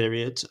Woman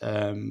period.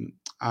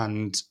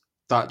 And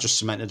that just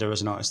cemented her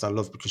as an artist I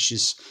love because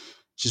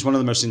she's one of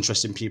the most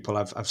interesting people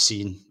I've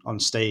seen on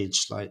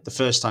stage. Like the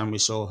first time we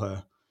saw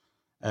her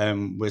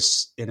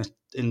was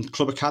in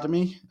Club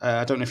Academy.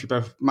 I don't know if you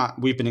both, Matt,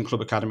 we've been in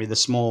Club Academy, the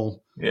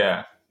small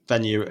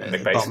venue at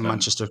the bottom of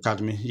Manchester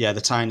Academy. Yeah,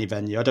 the tiny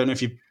venue. I don't know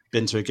if you've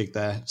been to a gig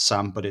there,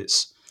 Sam, but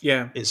it's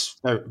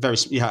very, very,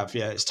 you have,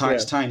 yeah, it's tiny,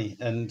 It's tiny.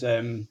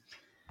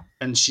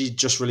 And she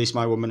just released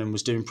My Woman and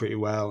was doing pretty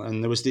well.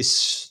 And there was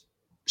this,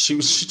 she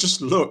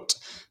just looked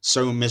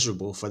so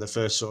miserable for the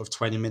first sort of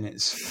 20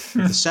 minutes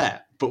of the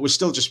set, but was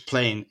still just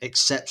playing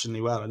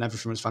exceptionally well and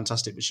everything was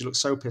fantastic, but she looked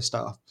so pissed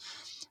off.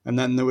 And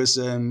then there was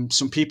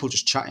some people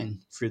just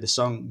chatting through the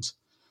songs,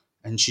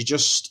 and she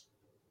just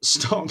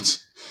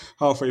stopped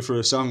halfway through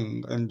a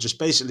song and just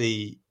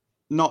basically,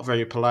 not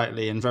very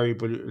politely and very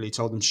brutally,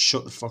 told them to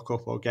shut the fuck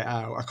up or get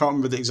out. I can't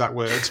remember the exact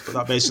words, but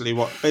that basically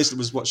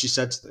was what she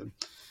said to them.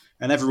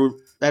 And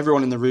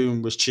everyone in the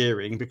room was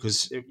cheering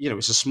because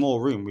it's a small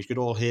room. We could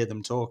all hear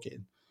them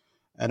talking.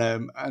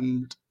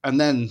 And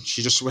then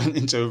she just went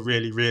into a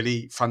really,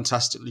 really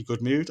fantastically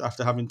good mood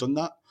after having done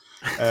that.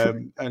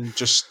 And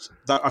just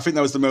that, I think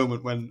that was the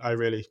moment when I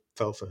really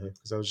fell for her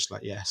because I was just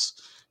like, yes,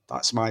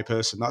 that's my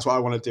person. That's what I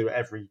want to do at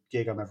every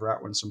gig I'm ever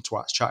at when some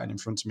twat's chatting in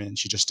front of me, and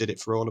she just did it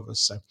for all of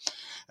us. So,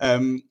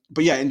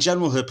 but yeah, in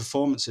general, her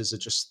performances are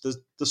just,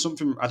 there's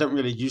something, I don't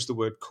really use the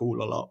word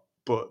cool a lot,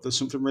 but there's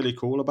something really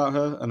cool about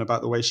her and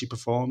about the way she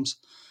performs.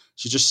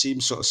 She just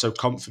seems sort of so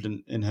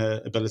confident in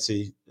her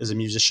ability as a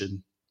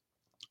musician.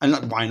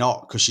 And why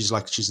not? Because she's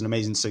an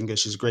amazing singer.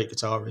 She's a great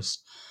guitarist.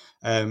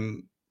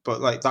 But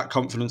like that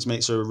confidence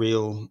makes her a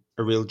real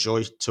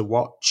joy to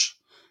watch.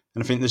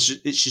 And I think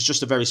she's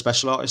just a very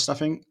special artist, I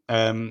think.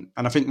 And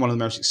I think one of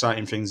the most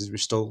exciting things is we're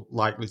still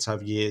likely to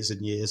have years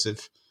and years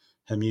of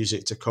her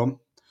music to come.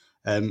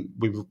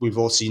 We've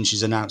all seen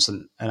she's announced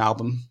an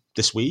album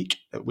this week,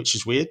 which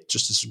is weird,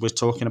 just as we're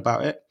talking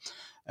about it.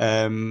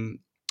 And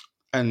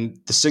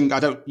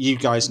you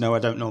guys know I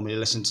don't normally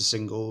listen to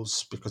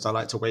singles because I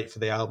like to wait for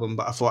the album.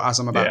 But I thought as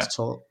I'm about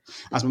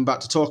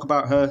to talk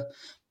about her,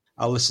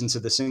 I'll listen to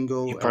the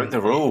single. You broke the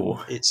rule.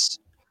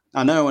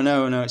 I know,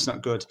 it's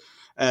not good.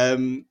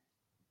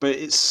 but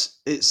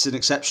it's an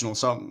exceptional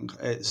song.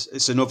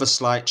 It's another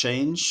slight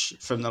change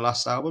from the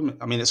last album.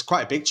 I mean, it's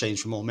quite a big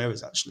change from All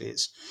Mirrors. Actually,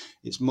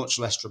 it's much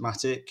less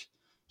dramatic.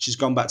 She's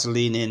gone back to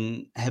lean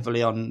in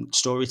heavily on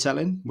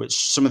storytelling, which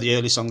some of the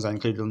early songs I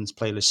included on this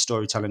playlist,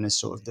 storytelling is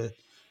sort of the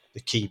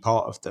key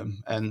part of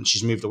them, and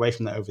she's moved away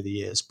from that over the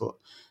years. But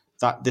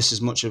this is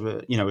much of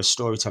a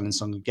storytelling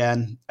song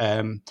again.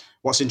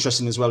 What's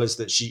interesting as well is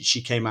that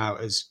she came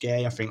out as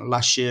gay, I think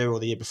last year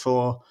or the year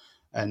before.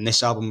 And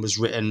this album was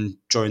written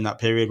during that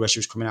period where she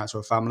was coming out to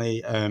her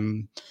family.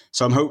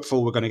 So I'm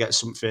hopeful we're going to get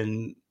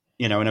something,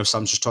 I know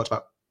Sam's just talked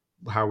about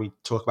how we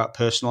talk about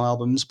personal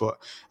albums, but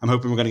I'm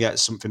hoping we're going to get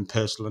something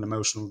personal and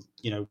emotional,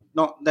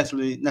 not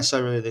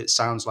necessarily that it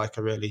sounds like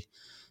a really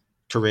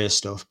career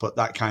stuff, but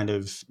that kind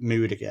of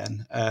mood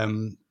again.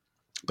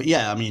 But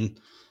yeah, I mean,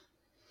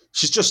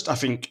 she's just, I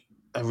think,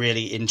 a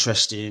really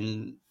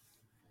interesting,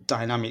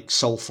 dynamic,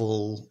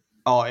 soulful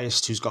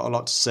artist who's got a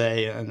lot to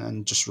say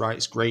and just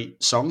writes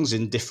great songs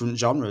in different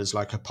genres.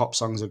 Like her pop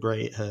songs are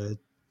great, her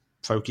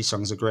folky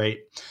songs are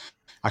great.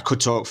 I could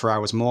talk for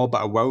hours more,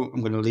 but I won't. I'm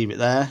going to leave it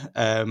there.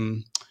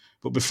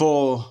 But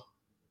before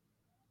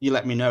you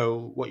let me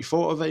know what you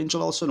thought of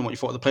Angel Olsen and what you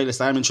thought of the playlist,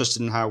 I'm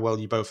interested in how well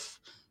you both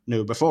knew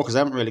her before, because I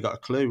haven't really got a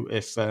clue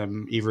if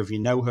either of you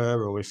know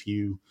her or if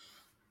you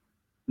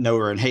know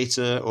her and hate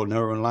her or know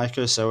her and like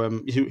her. So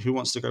who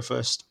wants to go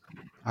first?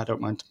 I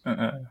don't mind.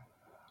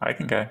 I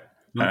can go.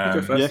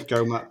 Go first. Yeah,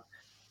 go, Matt.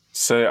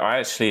 So I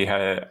actually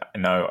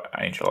know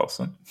Angel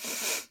Olsen.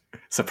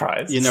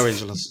 Surprise! You know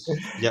Angel Olsen.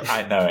 Yep.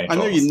 I know Angel. I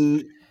know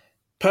you.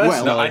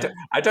 Personally, no,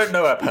 I don't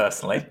know her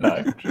personally. No,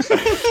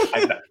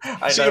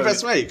 I know your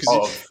best mate,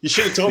 because you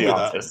should have told me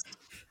artist.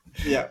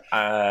 That. Yeah.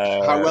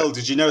 How well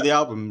did you know the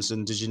albums,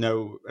 and have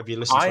you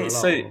listened to it a lot?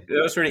 So it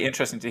was really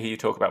interesting to hear you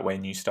talk about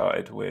when you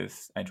started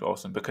with Angel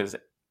Olsen, because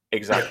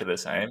exactly the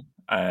same.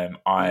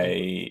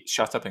 I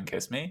Shut Up and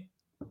Kiss Me.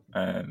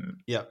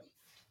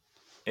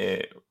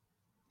 It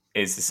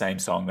is the same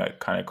song that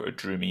kind of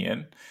drew me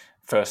in.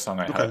 First song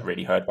I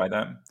really heard by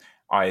them.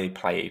 I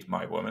played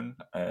My Woman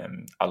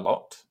a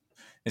lot.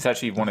 It's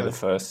actually one of the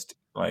first,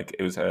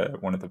 it was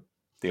one of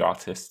the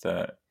artists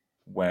that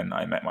when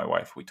I met my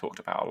wife, we talked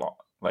about a lot,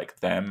 like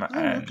them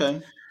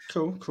and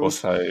cool.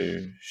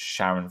 Also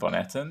Sharon Von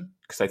Etten,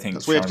 because I think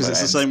that's weird because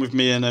it's the same with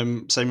me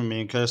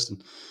and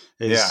Kirsten.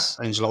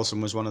 Angel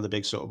Olsen was one of the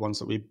big sort of ones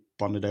that we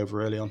bonded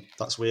over early on.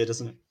 That's weird,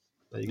 isn't it?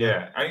 There you go.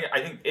 Yeah,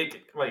 I think it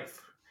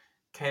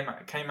came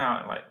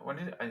out when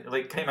did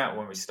it came out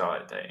when we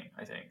started dating,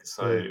 I think.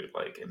 So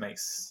it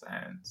makes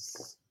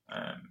sense.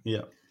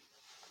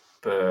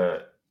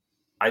 But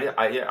I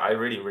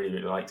really, really,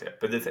 really liked it.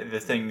 But the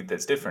thing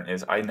that's different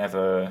is I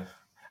never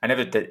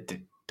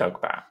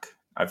dug back.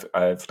 I've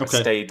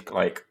stayed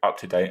up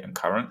to date and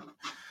current,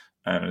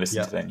 and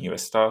listened to their newer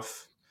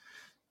stuff.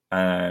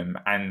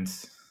 And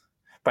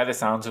by the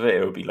sounds of it,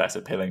 it would be less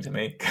appealing to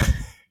me,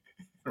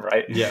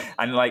 right? Yeah.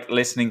 And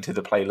listening to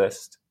the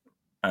playlist,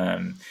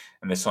 and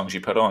the songs you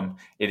put on,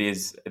 it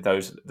is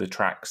the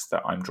tracks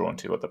that I'm drawn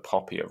to are the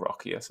poppier,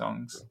 rockier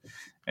songs.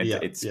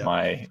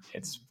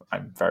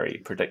 I'm very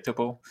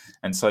predictable,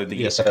 and so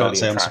the I can't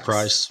say I'm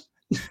surprised.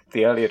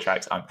 The earlier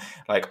tracks, I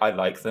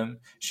like them.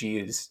 She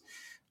is,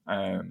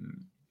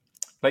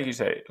 like you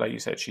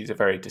said, she's a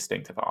very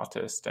distinctive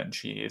artist, and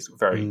she is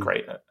very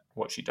great at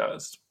what she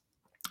does.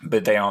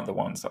 But they aren't the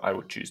ones that I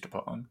would choose to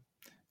put on.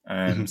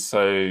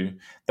 So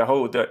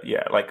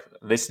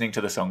listening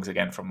to the songs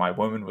again from My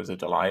Woman was a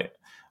delight.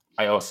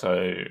 I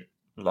also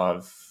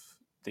love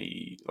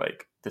the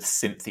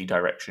synthy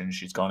direction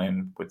she's gone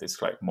in with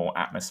this more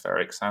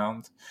atmospheric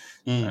sound.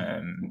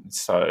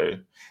 So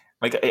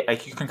you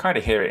can kind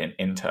of hear it in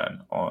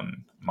Intern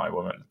on My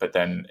Woman, but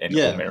then in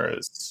All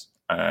Mirrors,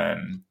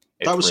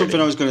 that was something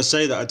I was going to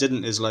say that I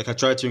didn't, is I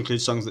tried to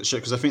include songs that should,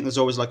 because I think there's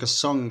always a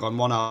song on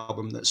one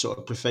album that sort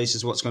of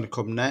prefaces what's going to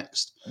come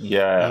next.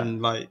 Yeah.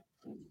 And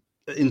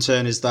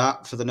Intern is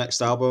that for the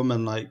next album,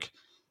 and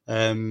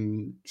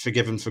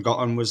Forgiven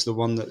Forgotten was the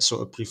one that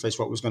sort of prefaced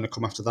what was going to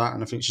come after that.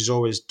 And I think she's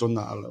always done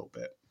that a little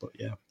bit, but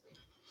yeah.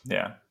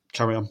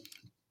 Carry on.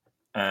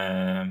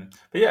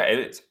 But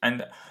yeah,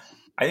 and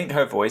I think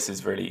her voice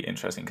is really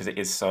interesting because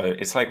it's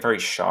very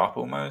sharp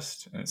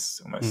almost. And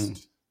it's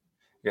almost,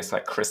 I guess,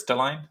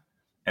 crystalline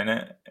in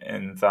it,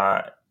 in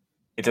that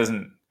it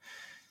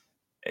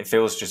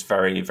feels just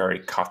very, very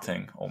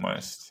cutting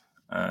almost.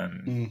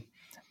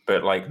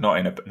 But not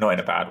in a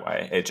bad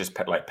way. It just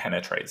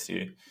penetrates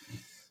you.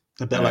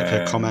 A bit like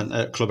her comment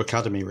at Club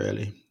Academy,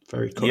 really.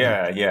 Very cool.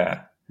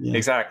 Yeah,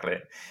 exactly.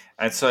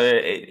 And so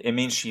it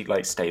means she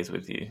stays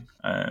with you.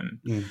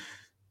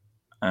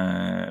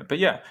 But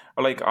yeah,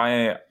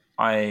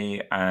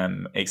 I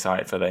am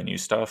excited for their new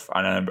stuff,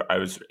 and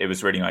it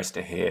was really nice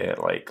to hear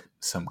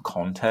some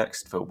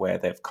context for where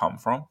they've come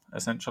from,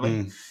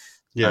 essentially.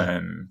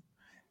 And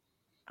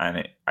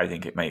I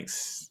think it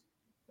makes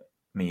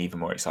me even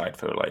more excited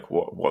for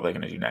what they're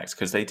going to do next,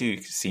 because they do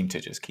seem to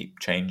just keep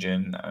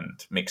changing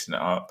and mixing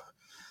it up.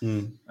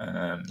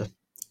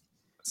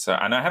 So,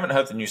 and I haven't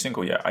heard the new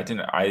single yet.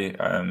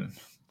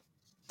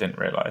 Didn't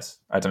realize.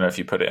 I don't know if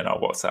you put it in our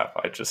WhatsApp.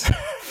 I just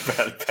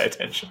barely pay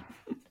attention.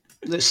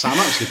 Sam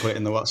actually put it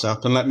in the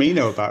WhatsApp and let me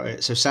know about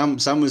it. So Sam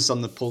was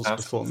on the pulse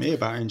before me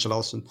about Angel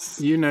Olsen.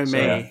 You know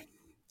me,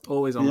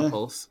 always on the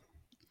pulse.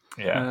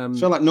 Yeah. I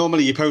feel like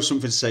normally you post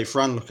something to say,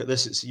 Fran, look at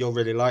this. You'll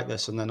really like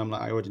this. And then I'm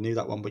like, I already knew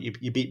that one, but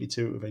you beat me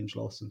to it with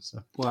Angel Olsen.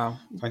 So wow.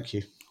 Thank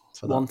you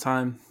for that. One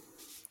time.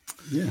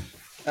 Yeah.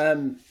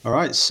 All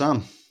right,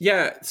 Sam.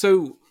 Yeah.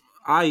 So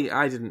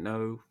I didn't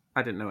know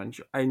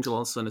Angel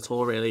Olsen at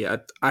all, really.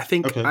 I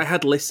think I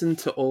had listened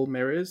to All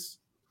Mirrors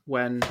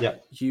when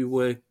you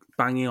were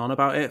banging on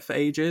about it for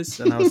ages.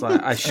 And I was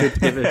like, I should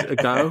give it a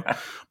go.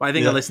 But I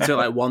think I listened to it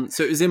like once.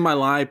 So it was in my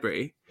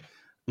library.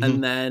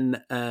 And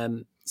then...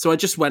 so I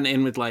just went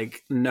in with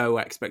like no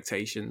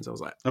expectations. I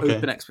was like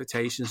open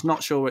expectations,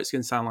 not sure what it's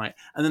going to sound like.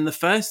 And then the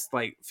first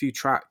like few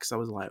tracks, I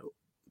was like,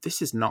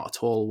 this is not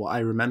at all what I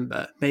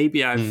remember.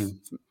 Maybe I've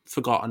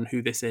forgotten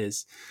who this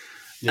is.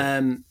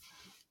 Yeah.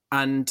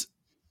 And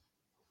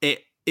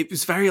it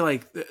was very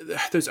like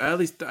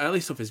the early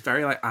stuff is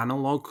very like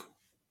analog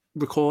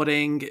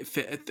recording.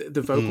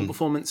 The vocal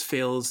performance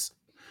feels.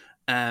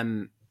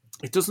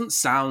 It doesn't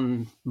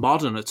sound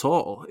modern at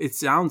all. It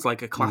sounds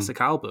like a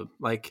classic album.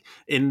 Like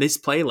in this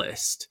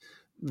playlist,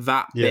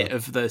 that bit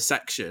of the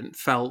section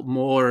felt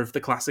more of the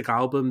classic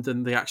album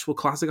than the actual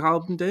classic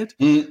album did.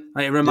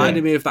 Like, it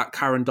reminded me of that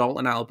Karen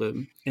Dalton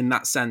album in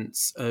that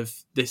sense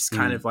of this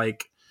kind of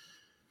like,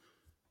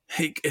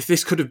 hey, if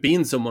this could have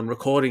been someone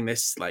recording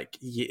this like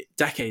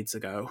decades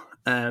ago.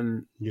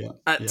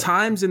 At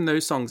times in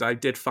those songs, I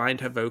did find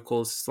her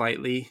vocals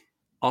slightly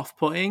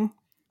off-putting.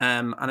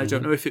 And I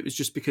don't know if it was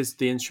just because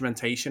the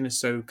instrumentation is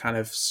so kind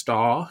of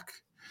stark.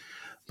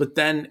 But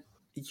then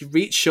you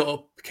reach Shut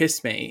Up,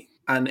 Kiss Me.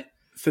 And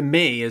for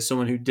me, as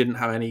someone who didn't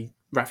have any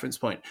reference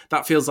point,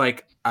 that feels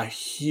like a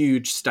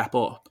huge step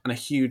up and a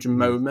huge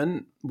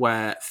moment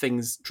where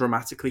things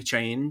dramatically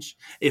change.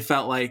 It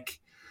felt like,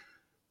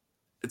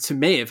 to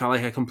me, it felt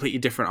like a completely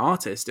different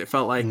artist. It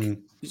felt like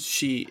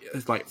she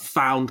like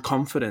found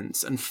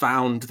confidence and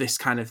found this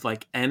kind of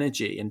like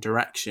energy and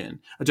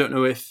direction. I don't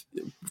know if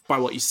by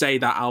what you say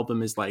that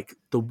album is like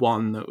the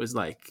one that was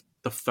like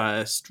the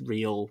first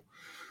real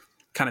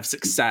kind of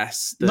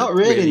success. Not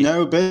really,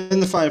 no. Burn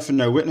the Fire for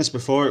No Witness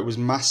before it was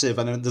massive.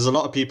 And there's a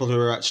lot of people who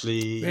are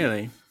actually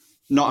really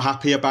not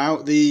happy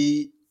about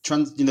the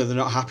they're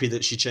not happy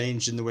that she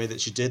changed in the way that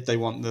she did. They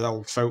want the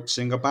old folk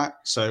singer back.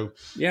 So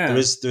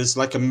there's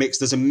like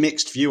there's a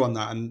mixed view on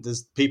that, and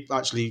there's people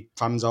actually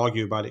fans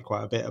argue about it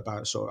quite a bit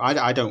about. So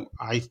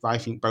I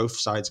think both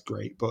sides are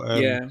great, but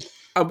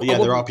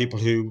there are people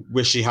who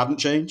wish she hadn't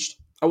changed.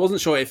 I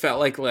wasn't sure. It felt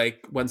like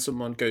when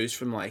someone goes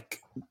from like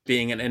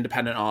being an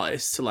independent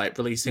artist to like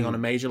releasing on a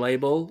major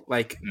label,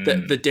 like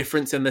the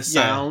difference in the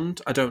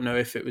sound. I don't know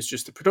if it was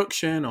just the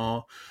production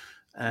or.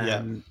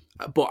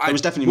 But there was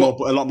definitely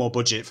a lot more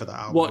budget for that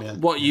album.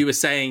 What you were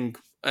saying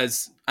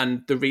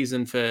and the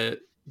reason for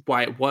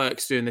why it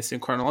works doing this in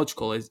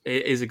chronological is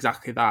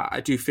exactly that.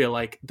 I do feel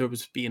like there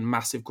was being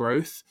massive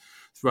growth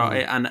throughout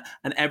it, and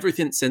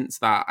everything since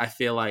that. I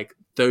feel like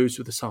those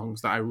were the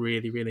songs that I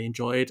really, really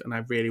enjoyed, and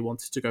I really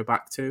wanted to go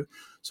back to.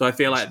 So I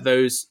feel like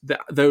those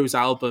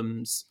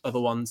albums are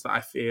the ones that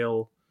I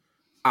feel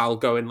I'll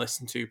go and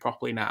listen to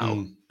properly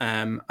now,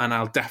 and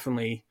I'll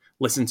definitely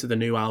listen to the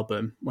new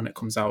album when it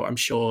comes out. I'm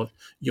sure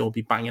you'll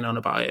be banging on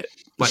about it.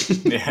 Like,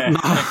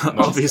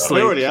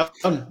 obviously. I already am.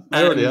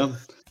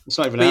 It's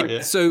not even out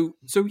yet. So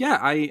yeah,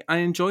 I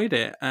enjoyed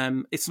it.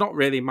 It's not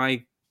really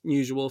my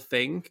usual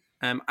thing.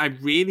 I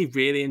really,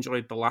 really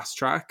enjoyed the last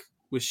track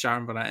with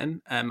Sharon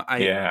Van Etten.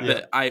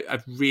 I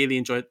really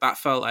enjoyed that.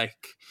 Felt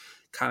like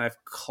kind of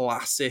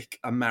classic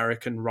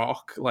American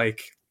rock.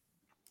 Like,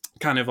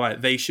 kind of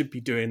like they should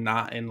be doing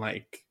that in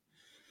like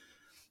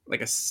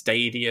a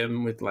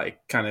stadium with like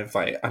kind of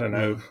like I don't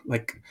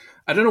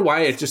know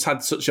why it just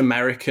had such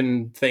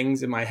American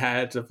things in my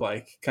head of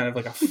like kind of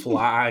like a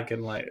flag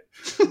and like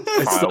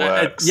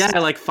fireworks.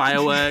 Like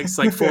fireworks,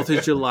 like 4th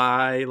of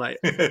July, like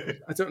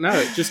I don't know,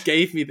 it just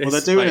gave me this.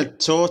 Well, they're doing a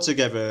tour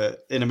together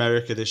in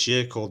America this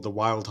year called the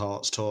Wild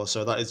Hearts Tour,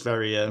 so that is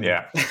very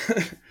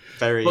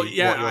very what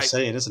you're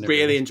saying, isn't it?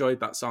 Really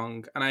enjoyed that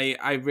song, and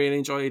I really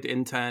enjoyed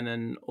Intern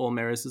and All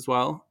Mirrors as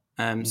well.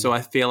 So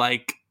I feel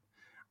like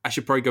I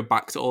should probably go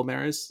back to All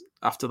Mirrors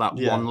after that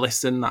one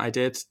listen that I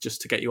did just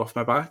to get you off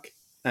my back.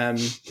 I'd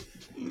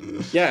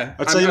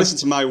say listen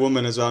to My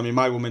Woman as well. I mean,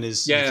 My Woman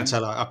is, you can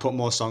tell I put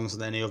more songs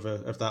than any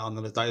other of that on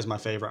the list. That is my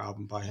favourite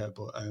album by her.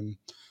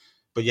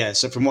 But yeah,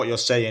 so from what you're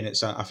saying,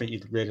 it's I think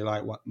you'd really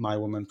like My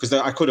Woman, because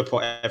I could have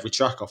put every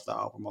track off that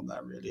album on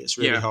there, really. It's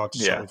really hard to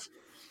sort of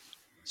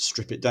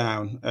strip it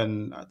down.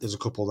 And there's a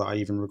couple that I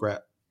even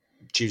regret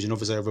choosing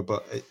others over,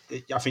 but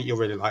I think you'll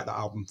really like that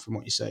album from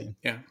what you're saying.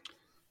 Yeah.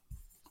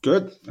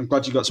 Good. I'm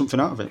glad you got something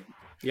out of it.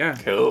 Yeah.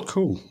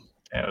 Cool.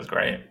 Yeah, it was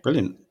great.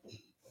 Brilliant.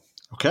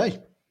 Okay.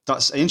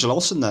 That's Angel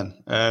Olsen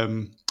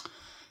then.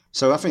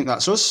 So I think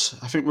that's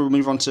us. I think we'll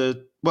move on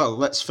to, well,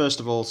 let's first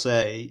of all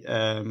say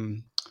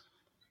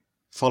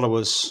follow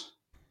us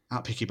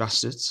at Picky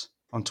Bastards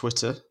on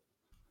Twitter.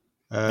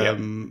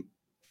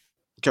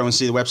 go and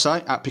see the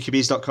website at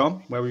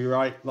pickybees.com, where we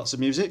write lots of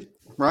music.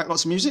 Write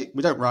lots of music?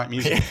 We don't write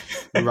music.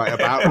 We write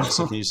about lots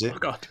of music. Oh,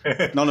 God.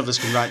 None of us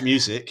can write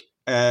music.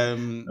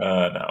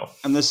 No.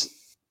 And there's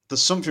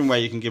something where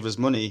you can give us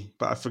money,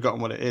 but I've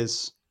forgotten what it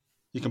is.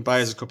 You can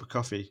buy us a cup of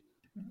coffee.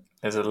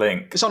 There's a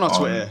link. It's on our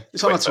Twitter.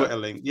 It's on our Twitter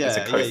link. Yeah, It's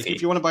a yeah.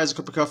 If you want to buy us a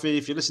cup of coffee,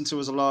 if you listen to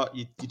us a lot,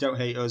 you don't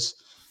hate us,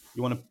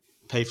 you want to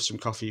pay for some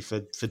coffee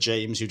for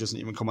James, who doesn't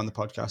even come on the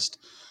podcast,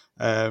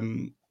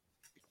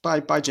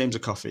 buy James a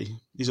coffee.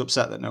 He's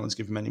upset that no one's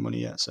given him any money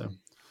yet, so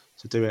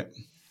do it.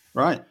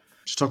 Right.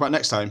 Just talk about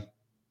next time.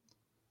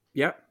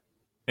 Yeah.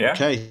 Yeah.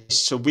 Okay,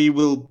 so we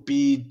will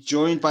be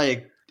joined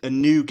by a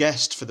new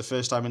guest for the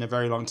first time in a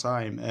very long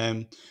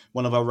time.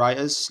 One of our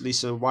writers,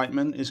 Lisa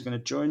Whiteman, is going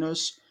to join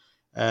us.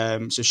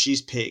 So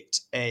she's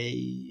picked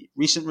a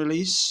recent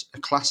release, a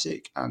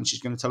classic, and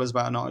she's going to tell us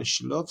about an artist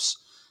she loves.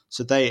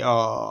 So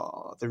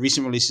the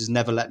recent release is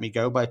Never Let Me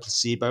Go by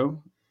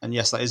Placebo. And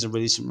yes, that is a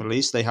recent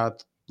release. They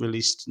had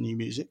released new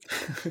music.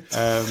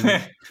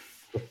 The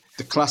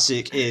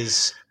classic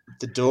is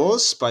The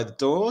Doors by The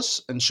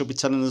Doors, and she'll be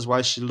telling us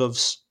why she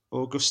loves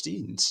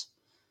Augustines.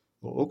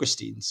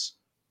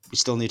 We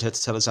still need her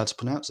to tell us how to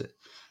pronounce it.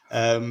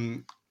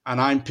 And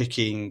I'm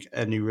picking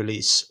a new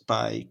release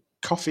by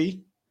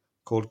Coffee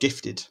called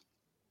Gifted.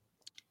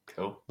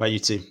 Cool. By you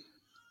two.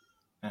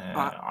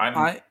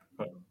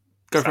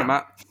 Go for it,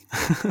 Matt.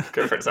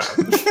 Go for it,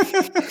 Sam.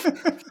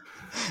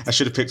 I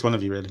should have picked one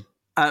of you, really.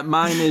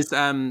 Mine is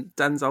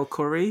Denzel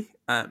Curry,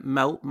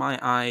 Melt My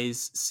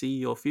Eyes, See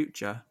Your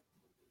Future.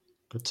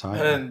 Good time.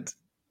 And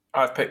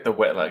I've picked the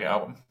Wet Leg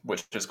album,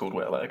 which is called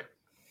Wet Leg.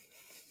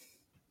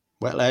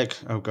 Wet Leg.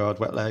 Oh, God,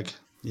 Wet Leg.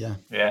 Yeah.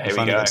 Yeah, here we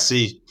go.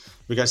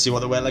 We get to see what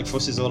the Wet Leg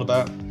fuss is all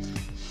about.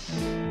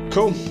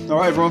 Cool. All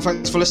right, everyone.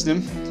 Thanks for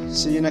listening.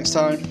 See you next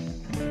time.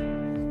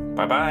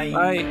 Bye-bye.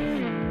 Bye.